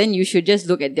you, then you should just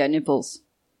look at their nipples.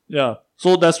 Yeah.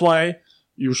 So that's why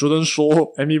you shouldn't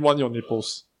show anyone your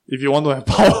nipples if you want to have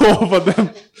power over them.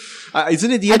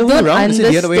 Isn't it the other way around? Is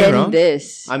it the other way around?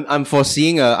 This. I'm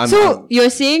foreseeing you're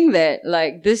saying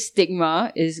that this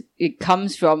stigma it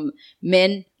comes from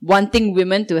men wanting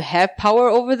women to have power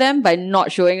over them by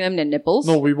not showing them their nipples?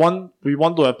 No, we want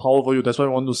to have power over you. That's why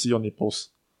we want to see your nipples.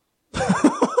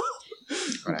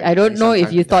 I don't know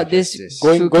if you thought this.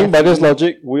 Going by this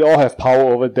logic, we all have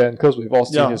power over Dan because we've all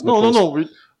seen his nipples. No.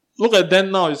 Look at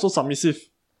Dan now. He's so submissive.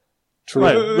 True.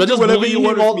 Right. We're just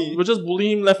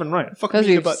bullying him left and right. Because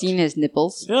we've seen his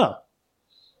nipples. Yeah.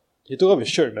 He took off his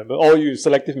shirt, remember? Oh, you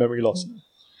selective memory loss.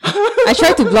 I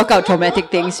try to block out traumatic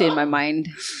things in my mind.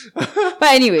 But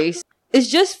anyways, it's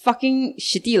just fucking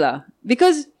shitty lah.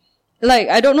 Because,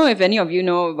 I don't know if any of you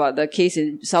know about the case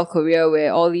in South Korea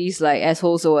where all these,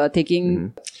 assholes were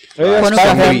taking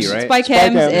spy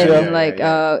cams and,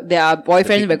 their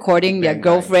boyfriends recording their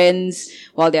girlfriends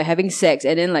while they're having sex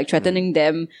and then, threatening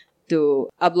them to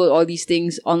upload all these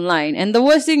things online. And the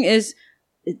worst thing is,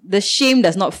 the shame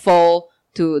does not fall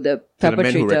to the perpetrator. To the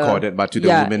men who recorded, but to the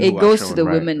women who it goes shown, to the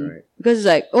right, women. right. Because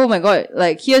it's oh my god,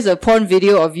 here's a porn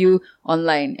video of you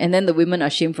online, and then the women are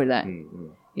shamed for that.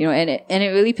 And it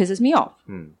really pisses me off.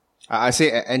 I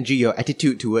say, Angie, your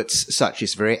attitude towards such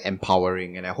is very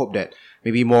empowering, and I hope that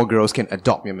maybe more girls can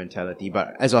adopt your mentality.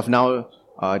 But as of now,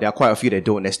 there are quite a few that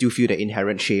don't. They still feel the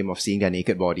inherent shame of seeing their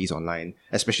naked bodies online,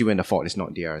 especially when the fault is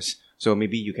not theirs. So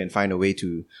maybe you can find a way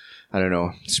to,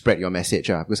 spread your message,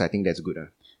 because I think that's good.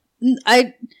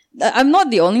 I'm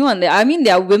not the only one. I mean,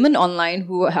 there are women online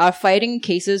who are fighting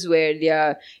cases where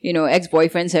their,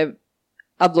 ex-boyfriends have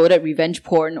uploaded revenge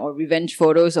porn or revenge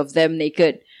photos of them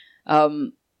naked.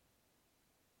 And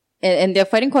they're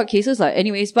fighting court cases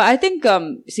anyways. But I think,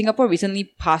 Singapore recently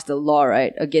passed a law,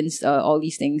 right, against, all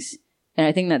these things. And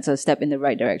I think that's a step in the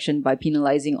right direction by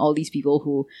penalizing all these people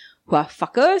who are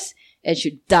fuckers and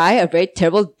should die a very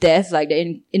terrible death, that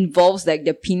involves their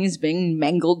penis being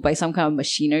mangled by some kind of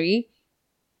machinery.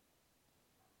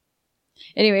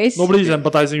 Anyways, nobody's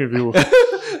empathizing with you.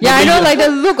 Yeah, I know, the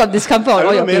look of discomfort on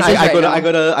all your faces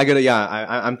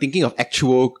I'm thinking of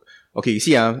actual. Okay, you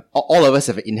see, all of us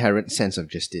have an inherent sense of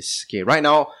justice. Okay, right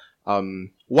now,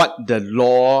 what the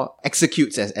law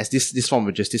executes as this form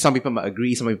of justice, some people might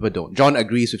agree, some people don't. John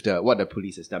agrees with what the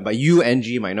police has done, but you,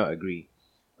 Angie, might not agree,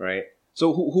 right?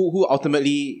 So who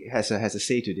ultimately has a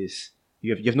say to this?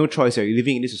 You have no choice. You're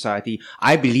living in this society.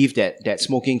 I believe that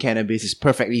smoking cannabis is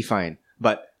perfectly fine,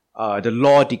 but the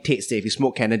law dictates that if you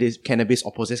smoke cannabis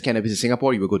or possess cannabis in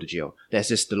Singapore, you will go to jail. That's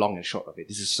just the long and short of it.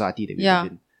 This is a society that we live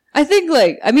in. I think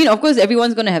of course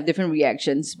everyone's going to have different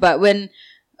reactions, but when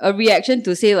a reaction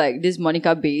to say this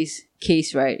Monica Bay's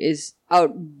case, right, is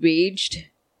outraged,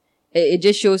 it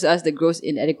just shows us the gross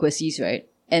inadequacies, right?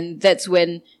 And that's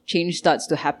when change starts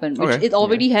to happen, which Okay. it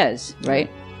already has, right?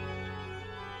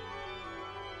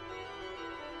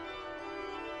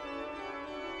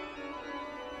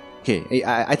 Okay,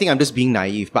 I think I'm just being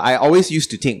naive, but I always used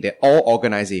to think that all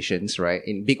organizations, right,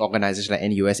 in big organizations like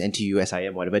NUS, NTU,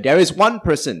 SIM, whatever, there is one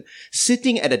person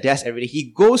sitting at a desk every day.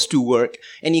 He goes to work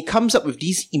and he comes up with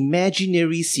these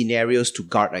imaginary scenarios to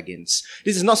guard against.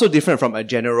 This is not so different from a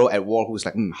general at war who's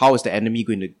like, how is the enemy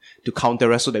going to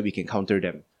counter us so that we can counter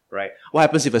them? Right? What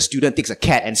happens if a student takes a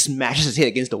cat and smashes his head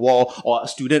against the wall, or a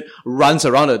student runs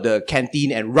around the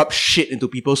canteen and rubs shit into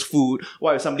people's food?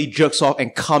 What if somebody jerks off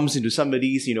and comes into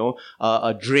somebody's,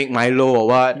 a drink, Milo or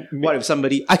what? What if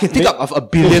somebody... I can think of a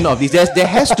billion of these. There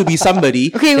has to be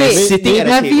somebody Okay, that's wait. sitting at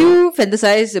a Have table. you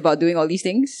fantasized about doing all these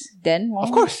things then?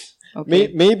 Of course.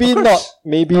 Okay. Maybe Of not. course.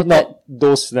 Maybe Noted. not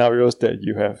those scenarios that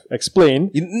you have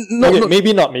explained. No, Okay, no.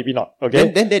 maybe not. Maybe not.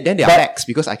 Okay. Then they are But- facts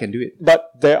because I can do it.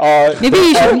 But there are. Maybe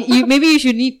you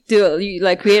should need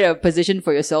to create a position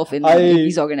for yourself in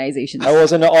these organizations. I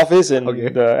was in the office in Okay.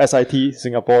 the SIT,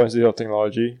 Singapore Institute of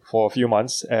Technology, for a few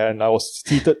months, and I was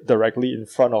seated directly in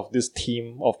front of this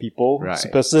team of people, Right.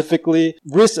 specifically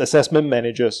risk assessment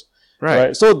managers.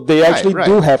 Right. So they actually right.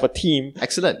 do have a team,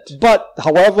 Excellent. but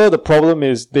however, the problem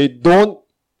is they don't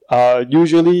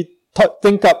usually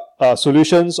think up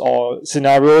solutions or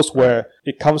scenarios where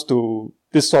it comes to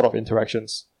this sort of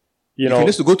interactions. You You know, can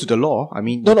just go to the law. I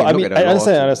mean, no, you no. can I look mean, at the I law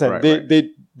understand. too. I understand. Right.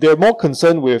 They're more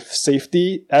concerned with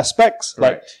safety aspects.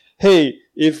 Right. Like, hey,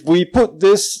 if we put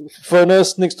this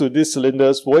furnace next to these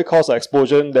cylinders, will it cause an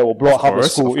explosion that will blow up half the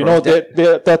course, school? of You know, course.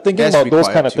 they're thinking That's about those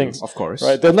required kind of too, things. of course,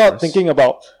 right? They're of not course. thinking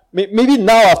about. Maybe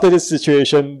now after this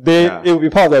situation, Yeah. it will be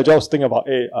part of their jobs to think about,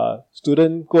 hey,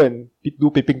 student go and do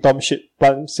peeping tom shit,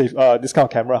 plan safe, this kind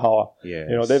of camera, how? Yes.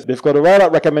 You know, they've got to write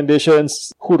out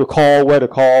recommendations, who to call, where to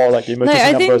call, like emergency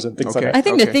I think- numbers and things like Okay. that. I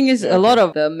think the Okay. thing is, a lot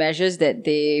of the measures that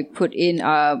they put in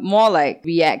are more like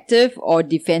reactive or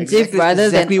defensive rather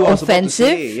exactly than what I was about to offensive.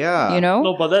 say, yeah. You know?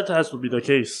 No, but that has to be the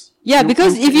case. Yeah,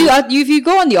 because if you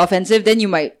go on the offensive, then you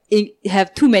might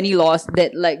have too many laws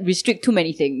that restrict too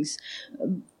many things.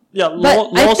 Yeah, But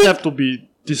I laws think- have to be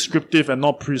descriptive and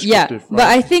not Yeah, prescriptive. but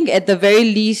I think at the very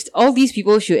least, all these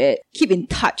people should keep in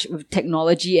touch with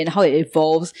technology and how it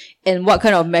evolves and what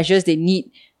kind of measures they need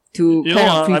to you kind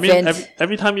know, of I prevent. mean,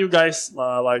 every time you guys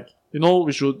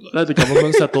we should let the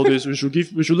government settle this. We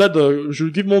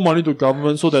should give more money to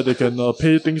government so that they can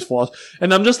pay things for us.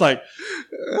 And I'm just like,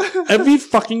 every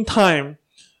fucking time.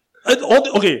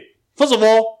 Okay, first of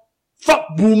all, fuck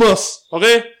boomers.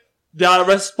 Okay, they are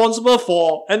responsible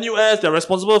for NUS. They are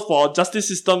responsible for justice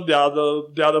system. They are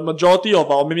the majority of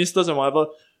our ministers and whatever.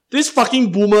 These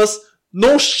fucking boomers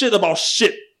know shit about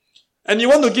shit, and you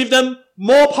want to give them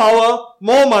more power,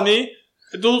 more money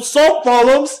to solve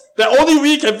problems that only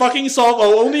we can fucking solve,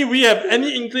 or only we have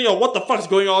any inkling of what the fuck is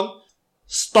going on.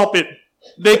 Stop it.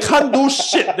 They can't do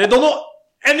shit. They don't know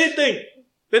anything.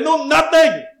 They know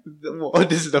nothing. Oh,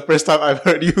 this is the first time I've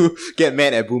heard you get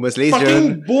mad at boomers, ladies and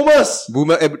Fucking gentlemen.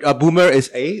 boomers. A boomer is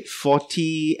a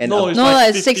 40 and No, up. it's No,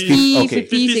 like it's 50, 60, okay.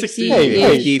 50, 50, 60. Hey,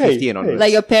 yeah. 50 and onwards.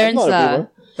 Like your parents I'm not a lah. boomer.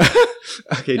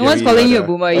 Okay, No one's Jerry, calling you a are-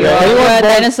 boomer. Okay, You're a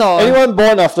dinosaur. Anyone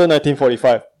born after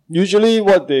 1945. Usually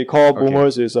what they call Okay.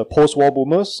 boomers is post-war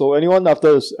boomers. So anyone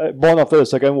born after the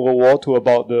Second World War to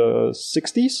about the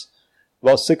 60s,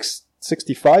 about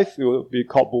 65, it will be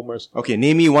called boomers. Okay,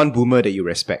 name me one boomer that you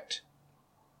respect.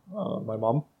 My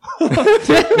mom.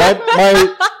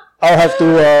 I'll have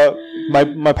to,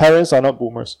 my parents are not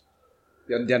boomers.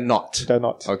 They're not. They're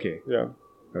not. Okay, Yeah.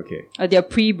 okay. They're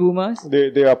pre-boomers.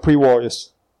 They are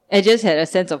pre-warriors. I just had a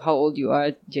sense of how old you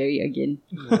are, Jerry, again.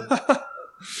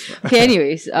 Okay,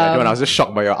 anyways. I was just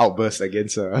shocked by your outburst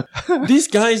against These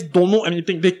guys don't know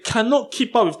anything. They cannot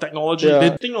keep up with technology. Yeah.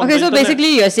 They think on Okay, the so internet.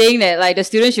 basically you're saying that the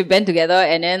students should band together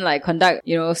and then conduct,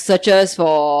 searches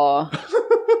for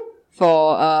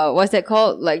what's that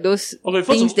called? Like those Okay, first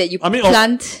things of- that you I mean,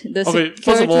 plant the Okay, security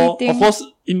first of all, thing. of course,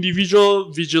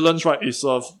 individual vigilance, right, is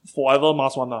a forever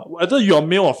must one. Whether you are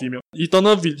male or female.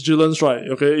 Eternal vigilance, right,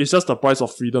 okay, it's just the price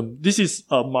of freedom. This is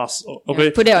a must, okay?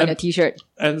 Yeah, put it on and, your t-shirt.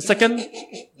 And second,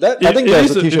 I think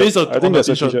there's a t-shirt. It is I think on there's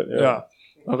the a t-shirt. Yeah.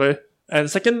 Okay.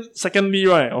 And secondly,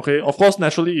 right, okay, of course,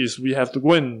 naturally is we have to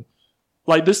go and,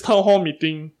 like this town hall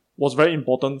meeting was very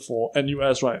important for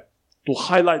NUS, right? To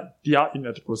highlight their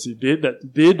inadequacy.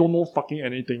 They don't know fucking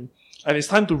anything. And it's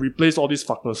time to replace all these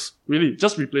fuckers. Really,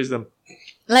 just replace them.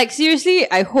 Like seriously,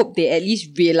 I hope they at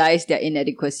least realize their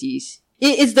inadequacies.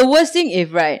 It's the worst thing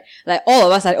if, right, like all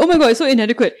of us are like, oh my god, it's so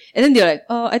inadequate. And then they're like,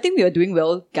 I think we are doing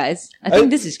well, guys. I think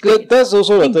this is great. That's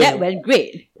also I the think thing. that went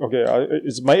great. Okay,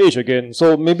 it's my age again.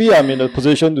 So maybe I'm in a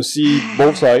position to see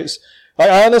both sides.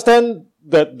 I understand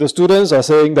that the students are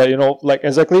saying that, like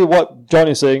exactly what John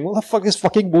is saying. What the fuck, these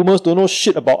fucking boomers don't know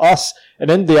shit about us. And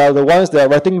then they are the ones that are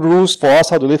writing rules for us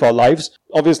how to live our lives.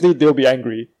 Obviously, they'll be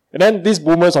angry. And then these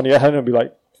boomers on the other hand will be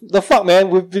like, the fuck,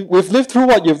 man, we've lived through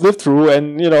what you've lived through,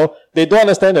 and they don't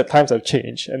understand that times have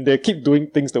changed, and they keep doing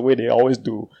things the way they always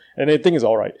do, and they think it's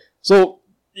alright. So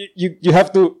you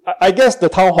have to. I guess the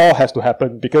town hall has to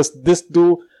happen because these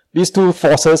two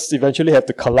forces eventually have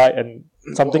to collide, and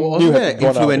something new has to an go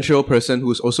out. influential person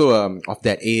who's also of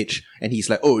that age, and he's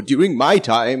like, oh, during my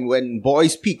time when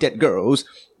boys peeked at girls.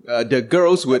 The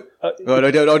girls would...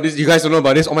 you guys don't know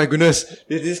about this? Oh my goodness.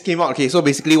 This came out. Okay, so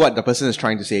basically what the person is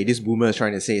trying to say, this boomer is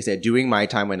trying to say, is that during my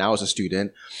time when I was a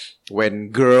student, when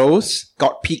girls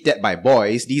got peeked at by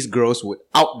boys, these girls would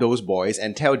out those boys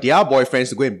and tell their boyfriends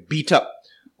to go and beat up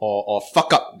or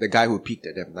fuck up the guy who peeked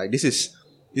at them. Like, this is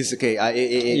okay.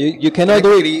 You cannot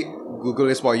do it. Really Google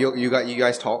this while you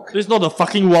guys talk. This is not the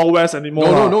fucking Wild West anymore.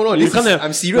 No.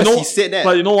 I'm serious. He said that.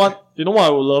 But you know what? You know what I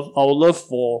would love? I would love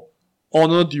for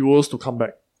honor duels to come back.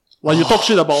 Like, you talk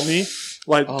shit about me,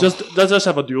 like, let's just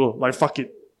have a duel. Like, fuck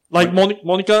it. Like,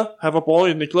 Monica, have a ball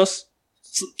in Nicholas.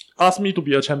 Ask me to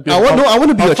be a champion. I want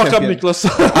to be a fuck champion. up Nicholas.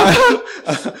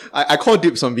 I call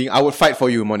dibs on being, I would fight for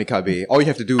you, Monica Bay. All you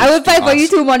have to do is I would fight for ask. you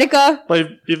too, Monica. But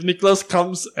if Nicholas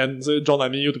comes and say, John, I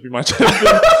need you to be my champion,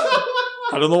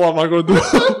 I don't know what am I going to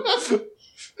do.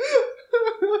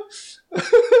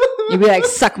 You'd be like,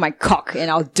 suck my cock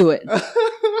and I'll do it.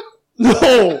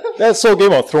 No! That's so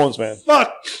Game of Thrones, man.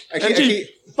 Fuck! Actually,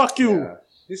 fuck you! Yeah.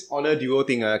 This honor duo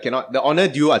thing, cannot. The honor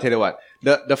duo, I tell you what,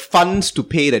 the funds to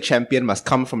pay the champion must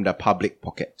come from the public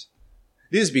pocket.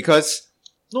 This is because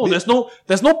No, there's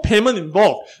no payment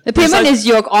involved. The payment is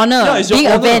your honor, Yeah, it's your being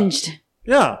honor. avenged.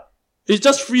 Yeah. It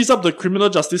just frees up the criminal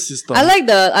justice system. I like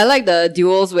the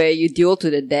duels where you duel to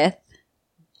the death.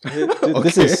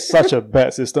 This is such a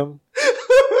bad system.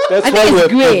 That's I why think it's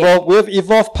great. we've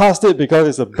evolved past it because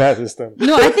it's a bad system.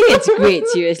 No, I think it's great,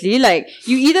 seriously. Like,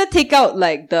 you either take out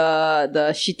like the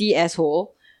shitty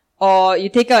asshole, or you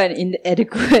take out an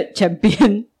inadequate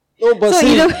champion. No, but So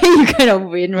see, either way you kind of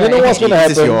win, right? you know what's gonna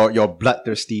this is happen? your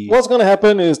bloodthirsty. What's gonna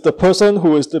happen is the person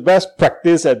who is the best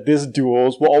practice at these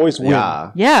duels will always win.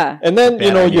 Yeah. Yeah. And then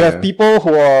Bad you idea. have people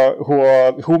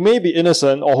who may be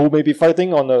innocent or who may be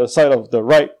fighting on the side of the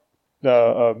right,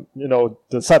 the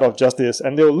side of justice,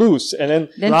 and they'll lose. And then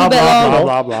Then blah, too blah, bad blah,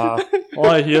 lor. blah, blah. All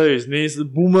I hear is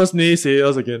boomers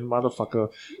naysayers again,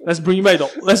 motherfucker. Let's bring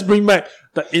back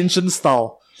the ancient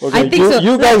style. okay, I think you, so.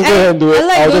 you guys Like, go ahead and do it. I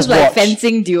like I'll those just like watch.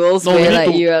 fencing duels No, where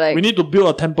like you're like we need to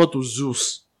build a temple to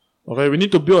Zeus. Okay, we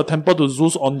need to build a temple to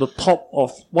Zeus on the top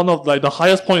of one of like the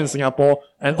highest point in Singapore,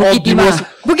 and all Bukit Timah. duels,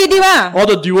 Bukit Timah. all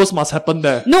the duels must happen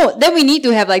there. No, then we need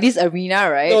to have like this arena,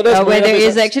 right? No, that's where Marina there Bay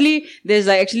is Sands. there's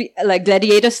actually like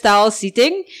gladiator style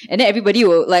seating, and then everybody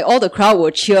will like all the crowd will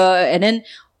cheer, and then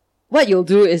what you'll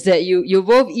do is that you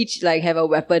both each like have a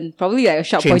weapon, probably like a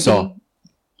sharp Chainsaw. pointing.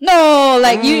 No,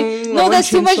 like I no, want that's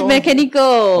too much chainsaw. mechanical.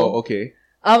 Oh, okay.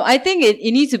 I think it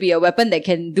needs to be a weapon that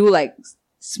can do like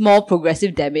small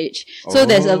progressive damage. So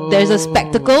there's a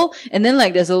spectacle, and then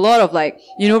like there's a lot of like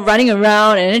running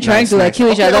around and then trying Nice, to like nice. kill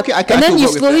each Okay, other, okay, I and could then you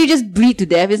work with slowly that. just bleed to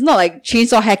death. It's not like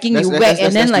chainsaw hacking, you whack,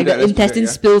 and then like the intestine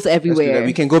spills Let's do that. everywhere.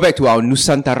 We can go back to our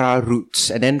Nusantara roots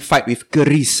and then fight with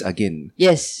keris again.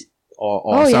 Yes. Or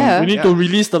Oh, some, yeah. We need to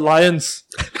release the lions.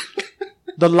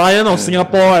 The lion of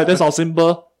Singapore, right? That's our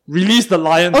symbol. Release the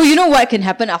lions. Oh, you know what can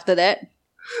happen after that?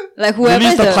 Like whoever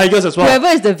Release is the tigers as well. whoever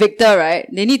is the victor, right?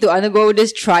 They need to undergo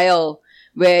this trial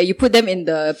where you put them in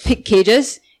the pig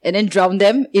cages and then drown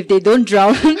them. If they don't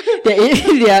drown,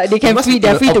 they can must free. be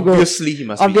They're free to go. obviously he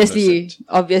must be innocent.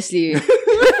 Obviously.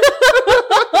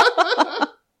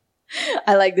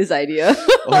 I like this idea.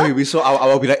 I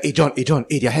will be like, hey John,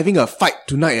 they're having a fight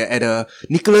tonight at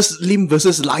Nicholas Lim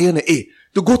versus Lion.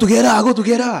 To go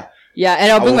together. Yeah,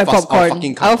 and I'll bring my will I'll popcorn.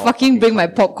 fucking come. I'll I'll fucking bring my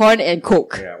come. popcorn and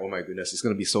Coke. Yeah, oh my goodness, it's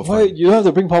gonna be so Why fun. you don't have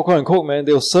to bring popcorn and coke, man?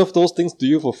 They'll serve those things to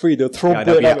you for free. They'll throw Yeah,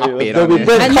 there'll bread be up a at you. update There'll be on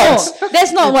bread I cards. know.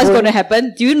 That's not what's going to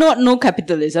happen. Do you not know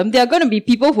capitalism? There are going to be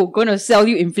people who are going to sell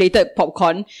you inflated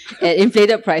popcorn at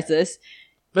inflated prices.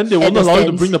 Then they won't the allow you to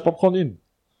stands. bring the popcorn in.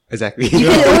 Exactly. You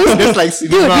can always Just like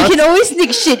dude, you can always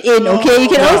sneak shit in, okay? You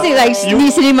can always sneak like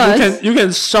sneak cinemas. You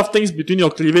can shove things between your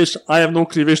cleavage. I have no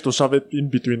cleavage to shove it in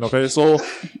between, okay? So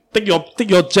take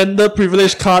your gender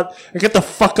privilege card and get the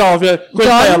fuck out of here. Go and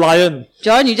John? fight a lion.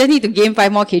 John, you just need to gain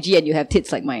 5 more kg and you have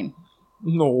tits like mine.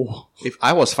 No. If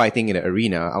I was fighting in the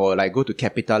arena, I would like go to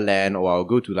Capital Land or I'll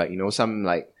go to like, some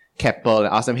like Keppel and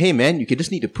ask them, hey man, you can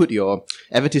just need to put your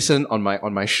advertisement on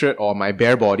my shirt or my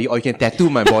bare body, or you can tattoo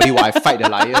my body while I fight the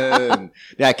lion.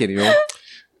 Then I can,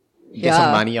 get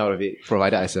some money out of it,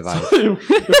 provided I survive. You're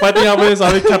fighting up with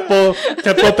something Keppel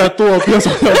tattoo appears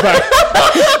on your back.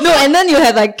 No, and then you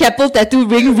have like Keppel tattoo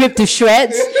ring ripped to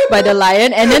shreds by the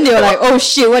lion, and then they were like, oh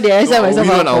shit, what did I set myself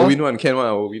up I'll for? win one. Can one,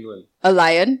 I will win one. A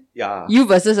lion? Yeah. You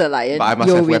versus a lion. But I must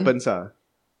you'll have win. weapons,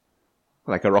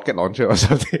 like a rocket launcher or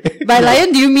something. By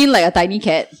lion, do you mean like a tiny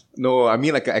cat? No, I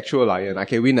mean like an actual lion. I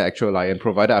can win the actual lion,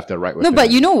 provided I have the right weapon. No,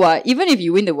 but you know what? Even if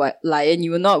you win the lion,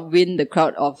 you will not win the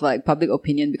crowd of like public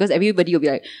opinion, because everybody will be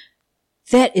like,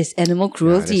 that is animal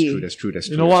cruelty. That's true.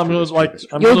 You know what?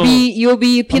 You'll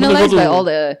be penalized by all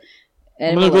the I'm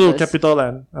animal gonna go to lovers. Capital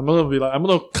Land. I'm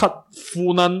gonna cut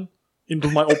Funan into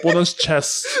my opponent's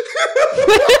chest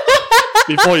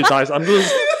before he dies. I'm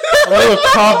gonna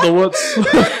carve the words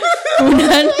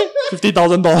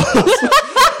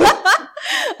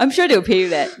 $50,000. I'm sure they'll pay you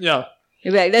that. Yeah,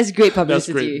 You'll be like, that's great that's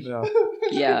publicity. great. Yeah.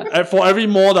 Yeah. And for every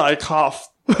more that I carve,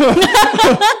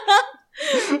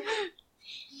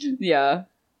 Yeah.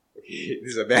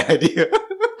 This is a bad idea.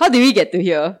 How did we get to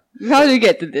here? How did we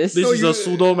get to this? this is a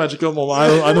pseudo magical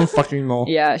moment. I don't fucking know.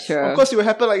 Yeah, sure. Of course, it will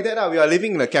happen like that. We are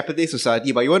living in a capitalist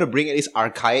society, but you want to bring in this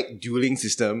archaic dueling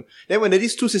system. Then when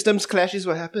these two systems clash, this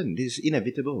will happen. This is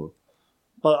inevitable.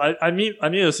 But I need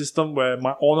a system where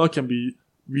my honor can be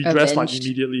redressed like Avenged.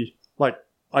 immediately. Like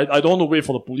I don't want to wait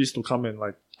for the police to come in.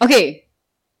 Like Okay.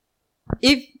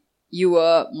 If you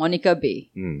were Monica Bay,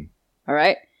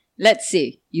 alright? Let's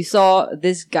say you saw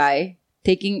this guy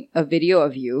taking a video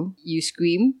of you, you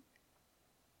scream,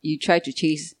 you try to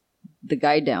chase the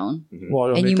guy down, while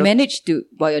you're and you naked. manage to,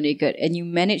 while you're naked, and you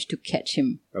manage to catch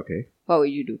him. Okay. What would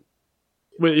you do?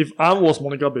 Wait, if I was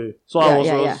Monica Bay, so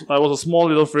Yeah, I was a small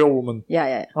little frail woman.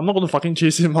 Yeah. I'm not gonna fucking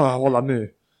chase him. I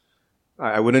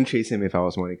wouldn't chase him if I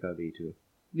was Monica Bay too.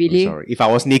 Really? I'm sorry. If I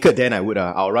was naked, then I would.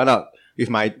 I'll run out with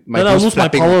my Then I'll boobs lose my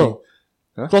flapping. power.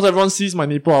 Huh? Because everyone sees my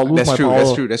nipple, I'll lose That's my true.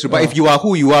 power. That's true. But if you are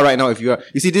who you are right now, you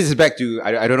see, this is back to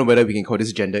I don't know whether we can call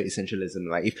this gender essentialism.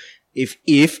 Like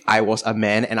if I was a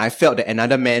man and I felt that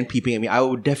another man peeping at me, I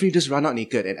would definitely just run out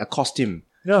naked and accost him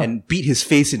and beat his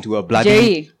face into a bloody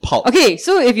Jerry. pulp. Okay,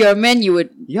 so if you're a man, you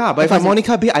would... Yeah, but if I'm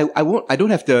Monica Bay, I won't. I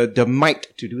don't have the might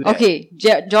to do that. Okay,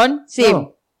 John, same. Yeah.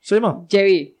 Same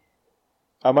Jerry,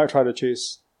 I might try to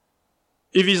chase.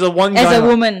 If he's a one as guy, a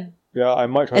woman, Yeah, I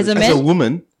might try As to a chase. As a man?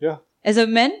 woman, Yeah. as a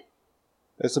man?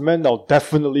 As a man, I'll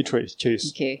definitely chase.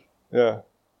 Okay. Yeah.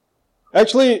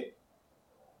 Actually,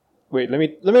 wait, let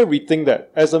me rethink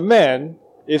that. As a man,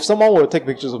 if someone were to take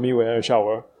pictures of me when I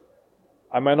shower,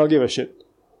 I might not give a shit.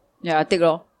 Yeah, I'll take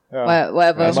all. Yeah.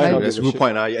 Whatever. I might not that's a give a good shit.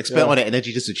 point. You expend all that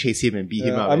energy just to chase him and beat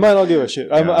him Yeah, up. I might not give a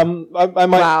shit. I might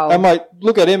Wow. I might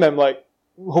look at him and like,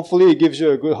 hopefully he gives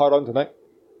you a good hard on tonight.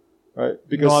 Right? no, I'll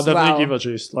Because definitely Wow. give a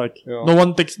chase. Like Yeah. no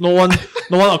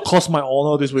one accosts my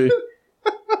honor this way.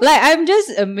 Like, I'm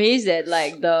just amazed at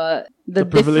like the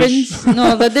privilege. difference.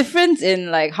 No, the difference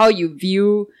in like how you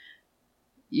view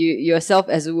yourself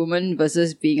as a woman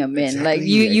versus being a man. Like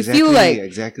you feel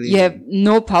like you have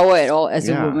no power at all as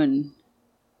a Yeah. woman.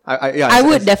 I I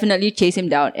would definitely chase him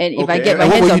down, and if I Okay, get my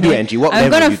and what hands would on you do, him, Angie? What I'm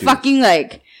then gonna would you do? fucking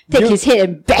like take You- his head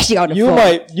and bash it on the you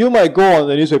floor. might go on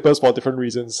the newspapers for different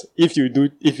reasons if you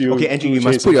Okay, Andrew, do you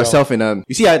must chase put him down. yourself in a...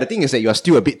 You see, the thing is that you are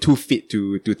still a bit too fit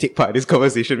to take part in this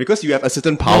conversation because you have a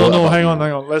certain power. No, about hang you.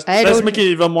 on. Let's I don't- make it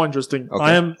even more interesting. Okay.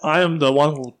 I am the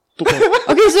one who took off.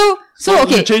 Okay, so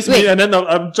okay, You chase wait. me and then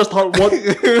I'm just what?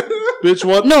 Bitch,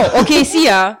 what? No, okay, see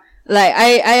like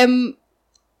I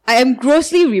am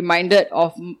grossly reminded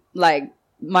of like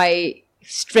my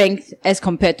strength as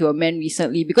compared to a man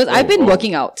recently because I've been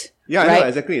working out. Yeah, I right? know,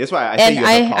 exactly. That's why I say And you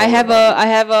have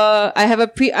I have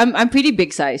a I'm pretty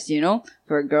big sized, you know,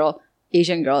 for a girl,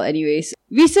 Asian girl anyways.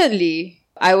 Recently,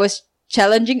 I was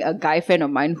challenging a guy friend of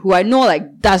mine who I know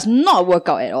like does not work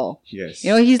out at all. Yes.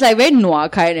 You know, he's like very noir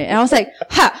kind of, and I was like,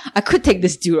 ha, I could take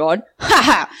this dude on. Ha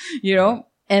ha. You know?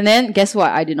 And then guess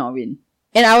what? I did not win.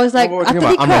 And I was like, What we're talking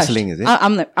utterly about, arm crushed. wrestling, is it?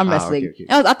 I'm wrestling. okay.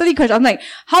 I was utterly crushed. I'm like,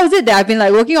 how is it that I've been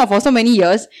like working out for so many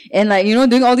years and like, you know,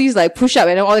 doing all these like push up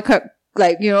and all the crap,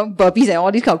 like, you know, burpees and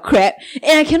all this kind of crap.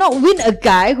 And I cannot win a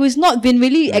guy who's not been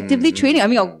really actively training. I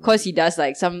mean, of course he does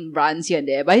like some runs here and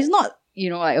there, but he's not, you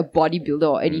know, like a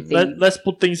bodybuilder or anything. Let's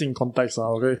put things in context,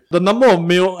 okay? The number of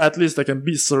male athletes that can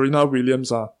beat Serena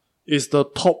Williams is the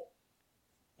top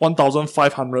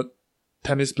 1,500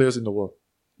 tennis players in the world.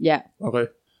 Yeah. Okay.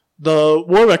 The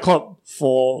world record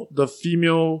for the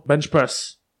female bench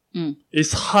press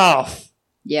is half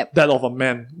Yep. that of a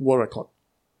man world record.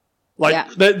 Like, Yeah.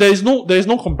 there is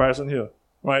no comparison here,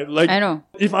 right? Like, I know.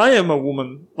 if I am a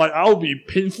woman, like, I'll be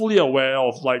painfully aware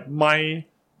of, like,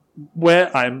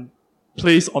 where I'm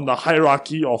placed on the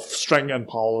hierarchy of strength and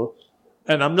power,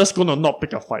 and I'm just gonna not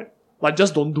pick a fight. Like,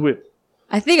 just don't do it.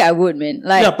 I think I would, man.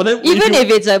 Like, Yeah, but then even if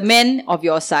if it's a man of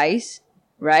your size,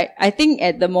 right? I think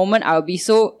at the moment I would be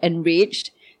so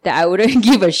enraged that I wouldn't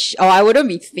give or I wouldn't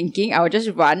be thinking. I would just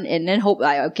run and then hope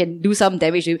like I can do some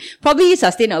damage to him. Probably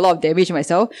sustain a lot of damage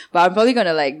myself, but I'm probably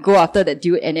gonna like go after that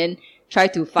dude and then try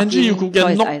to fucking Angie, you could claw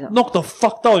get his eyes out. knocked the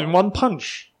fuck out in one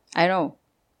punch. I know.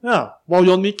 Yeah, while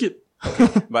you're naked.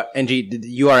 But Angie,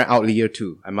 you are an outlier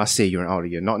too. I must say you're an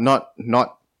outlier.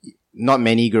 Not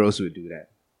many girls would do that.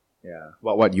 Yeah,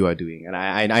 what you are doing, and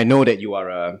I know that you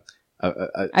are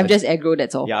I'm just aggro,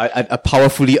 that's all. a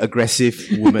powerfully aggressive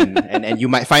woman, and you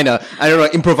might find I don't know,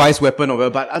 improvised weapon or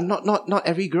whatever, but not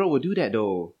every girl will do that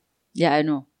though. Yeah, I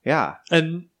know. Yeah.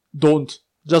 And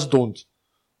just don't.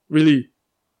 Really.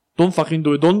 Don't fucking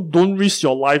do it. Don't risk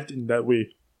your life in that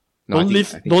way. No, I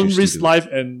think Don't you should risk do it. life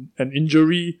and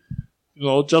injury,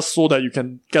 just so that you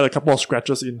can get a couple of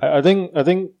scratches in. I think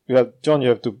John, you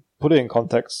have to put it in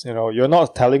context. You're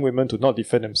not telling women to not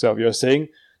defend themselves. You're saying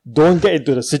don't get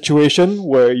into the situation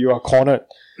where you are cornered.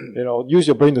 Use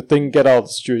your brain to think, get out of the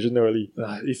situation early.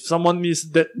 If someone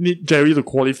need Jerry to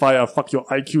qualify, fuck, your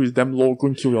IQ is damn low, go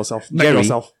and kill yourself. Neck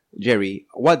yourself. Jerry,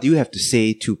 what do you have to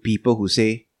say to people who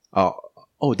say,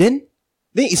 then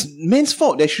it's men's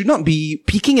fault. They should not be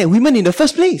peeking at women in the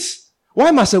first place.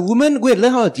 Why must a woman go and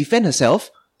learn how to defend herself?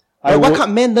 Why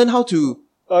can't men learn how to...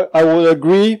 I would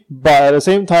agree, but at the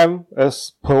same time,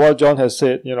 as per what John has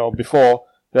said, before,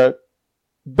 that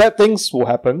bad things will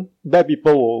happen. Bad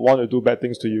people will want to do bad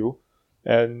things to you.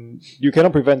 And you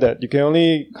cannot prevent that. You can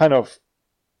only kind of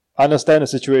understand the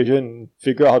situation and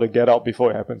figure out how to get out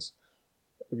before it happens.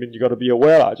 I mean, you gotta be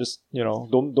aware, just,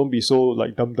 don't be so,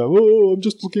 like, dumb. Oh, I'm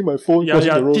just looking at my phone. Yeah,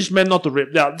 crossing the road. teach men not to rape.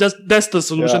 Yeah, that's the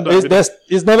solution to it's, everything.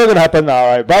 it's never gonna happen now,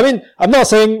 right? But I mean, I'm not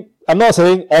saying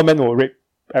all men will rape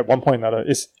at one point or another.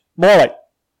 It's more like,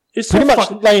 It's pretty so much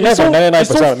fuck- 99% it's so, it's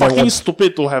so of men fucking won't.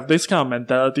 stupid to have this kind of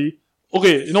mentality.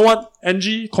 Okay, you know what?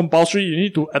 Angie, compulsory, you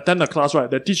need to attend a class, right,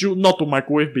 that teach you not to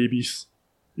microwave babies.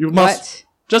 You must. What?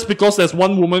 Just because there's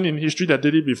one woman in history that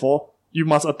did it before, you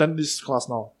must attend this class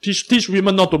now. Teach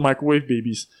women not to microwave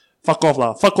babies. Fuck off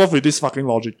lah. Fuck off with this fucking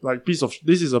logic. Like, this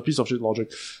is a piece of shit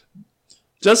logic.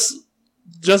 Just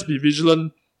be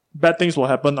vigilant. Bad things will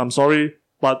happen. I'm sorry.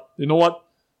 But you know what?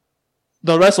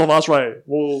 The rest of us, right,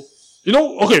 will,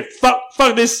 okay,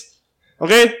 fuck this.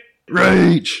 Okay?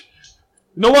 Rage!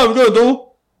 You know what I'm gonna do?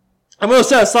 I'm gonna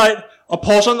set aside a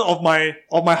portion of my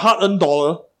hard-earned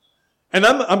dollar, and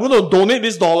I'm gonna donate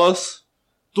these dollars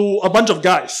to a bunch of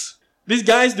guys. These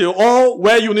guys, they'll all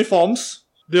wear uniforms.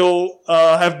 They'll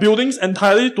have buildings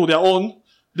entirely to their own.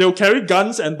 They'll carry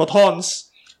guns and batons.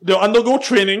 They'll undergo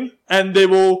training, and they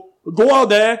will go out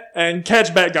there and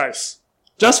catch bad guys.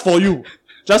 Just for you.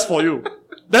 Just for you.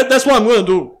 That's what I'm gonna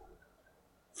do.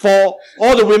 For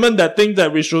all the women that think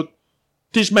that we should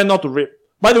teach men not to rape.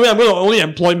 By the way, I'm going to only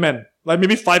employ men. Like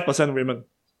maybe 5% women.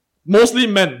 Mostly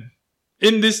men.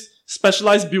 In this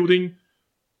specialized building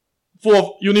full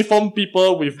of uniformed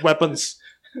people with weapons.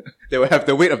 They will have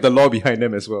the weight of the law behind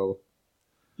them as well.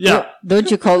 Yeah.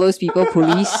 Don't you call those people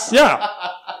police? Yeah.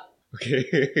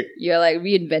 Okay. You're like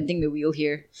reinventing the wheel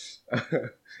here.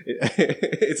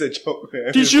 It's a joke.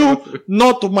 Man. Teach you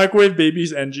not to microwave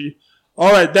babies, Angie.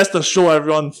 Alright, that's the show,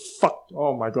 everyone. Fuck.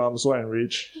 Oh my god, I'm so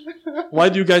enraged. Why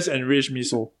do you guys enrage me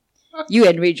so? You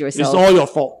enrage It's yourself. all your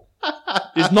fault.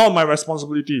 It's not my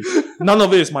responsibility. None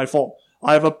of it is my fault.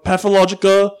 I have a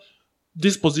pathological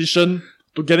disposition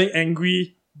to getting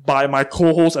angry by my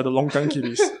co-host at the Longkang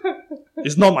Kiddies.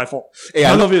 It's not my fault. Hey,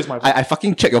 None of it is my fault. I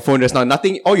fucking checked your phone just now.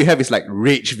 Nothing. All you have is like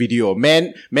rage video.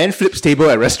 Man flips table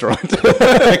at restaurant.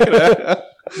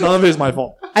 None of it is my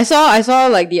fault. I saw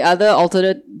like the other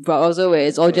alternate browser where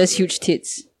it's all just huge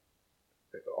tits.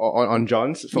 on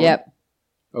John's phone. Yep.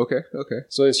 Okay.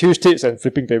 So it's huge tits and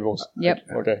flipping tables. Yep.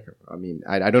 Okay. I mean,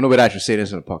 I don't know whether I should say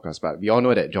this on the podcast, but we all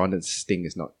know that Jonathan's thing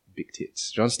is not big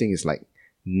tits. John's thing is like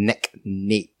neck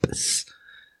napes.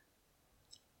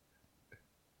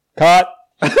 Cut.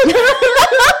 Alright,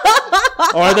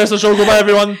 that's the show. Goodbye,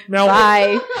 everyone. Meow.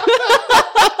 Bye.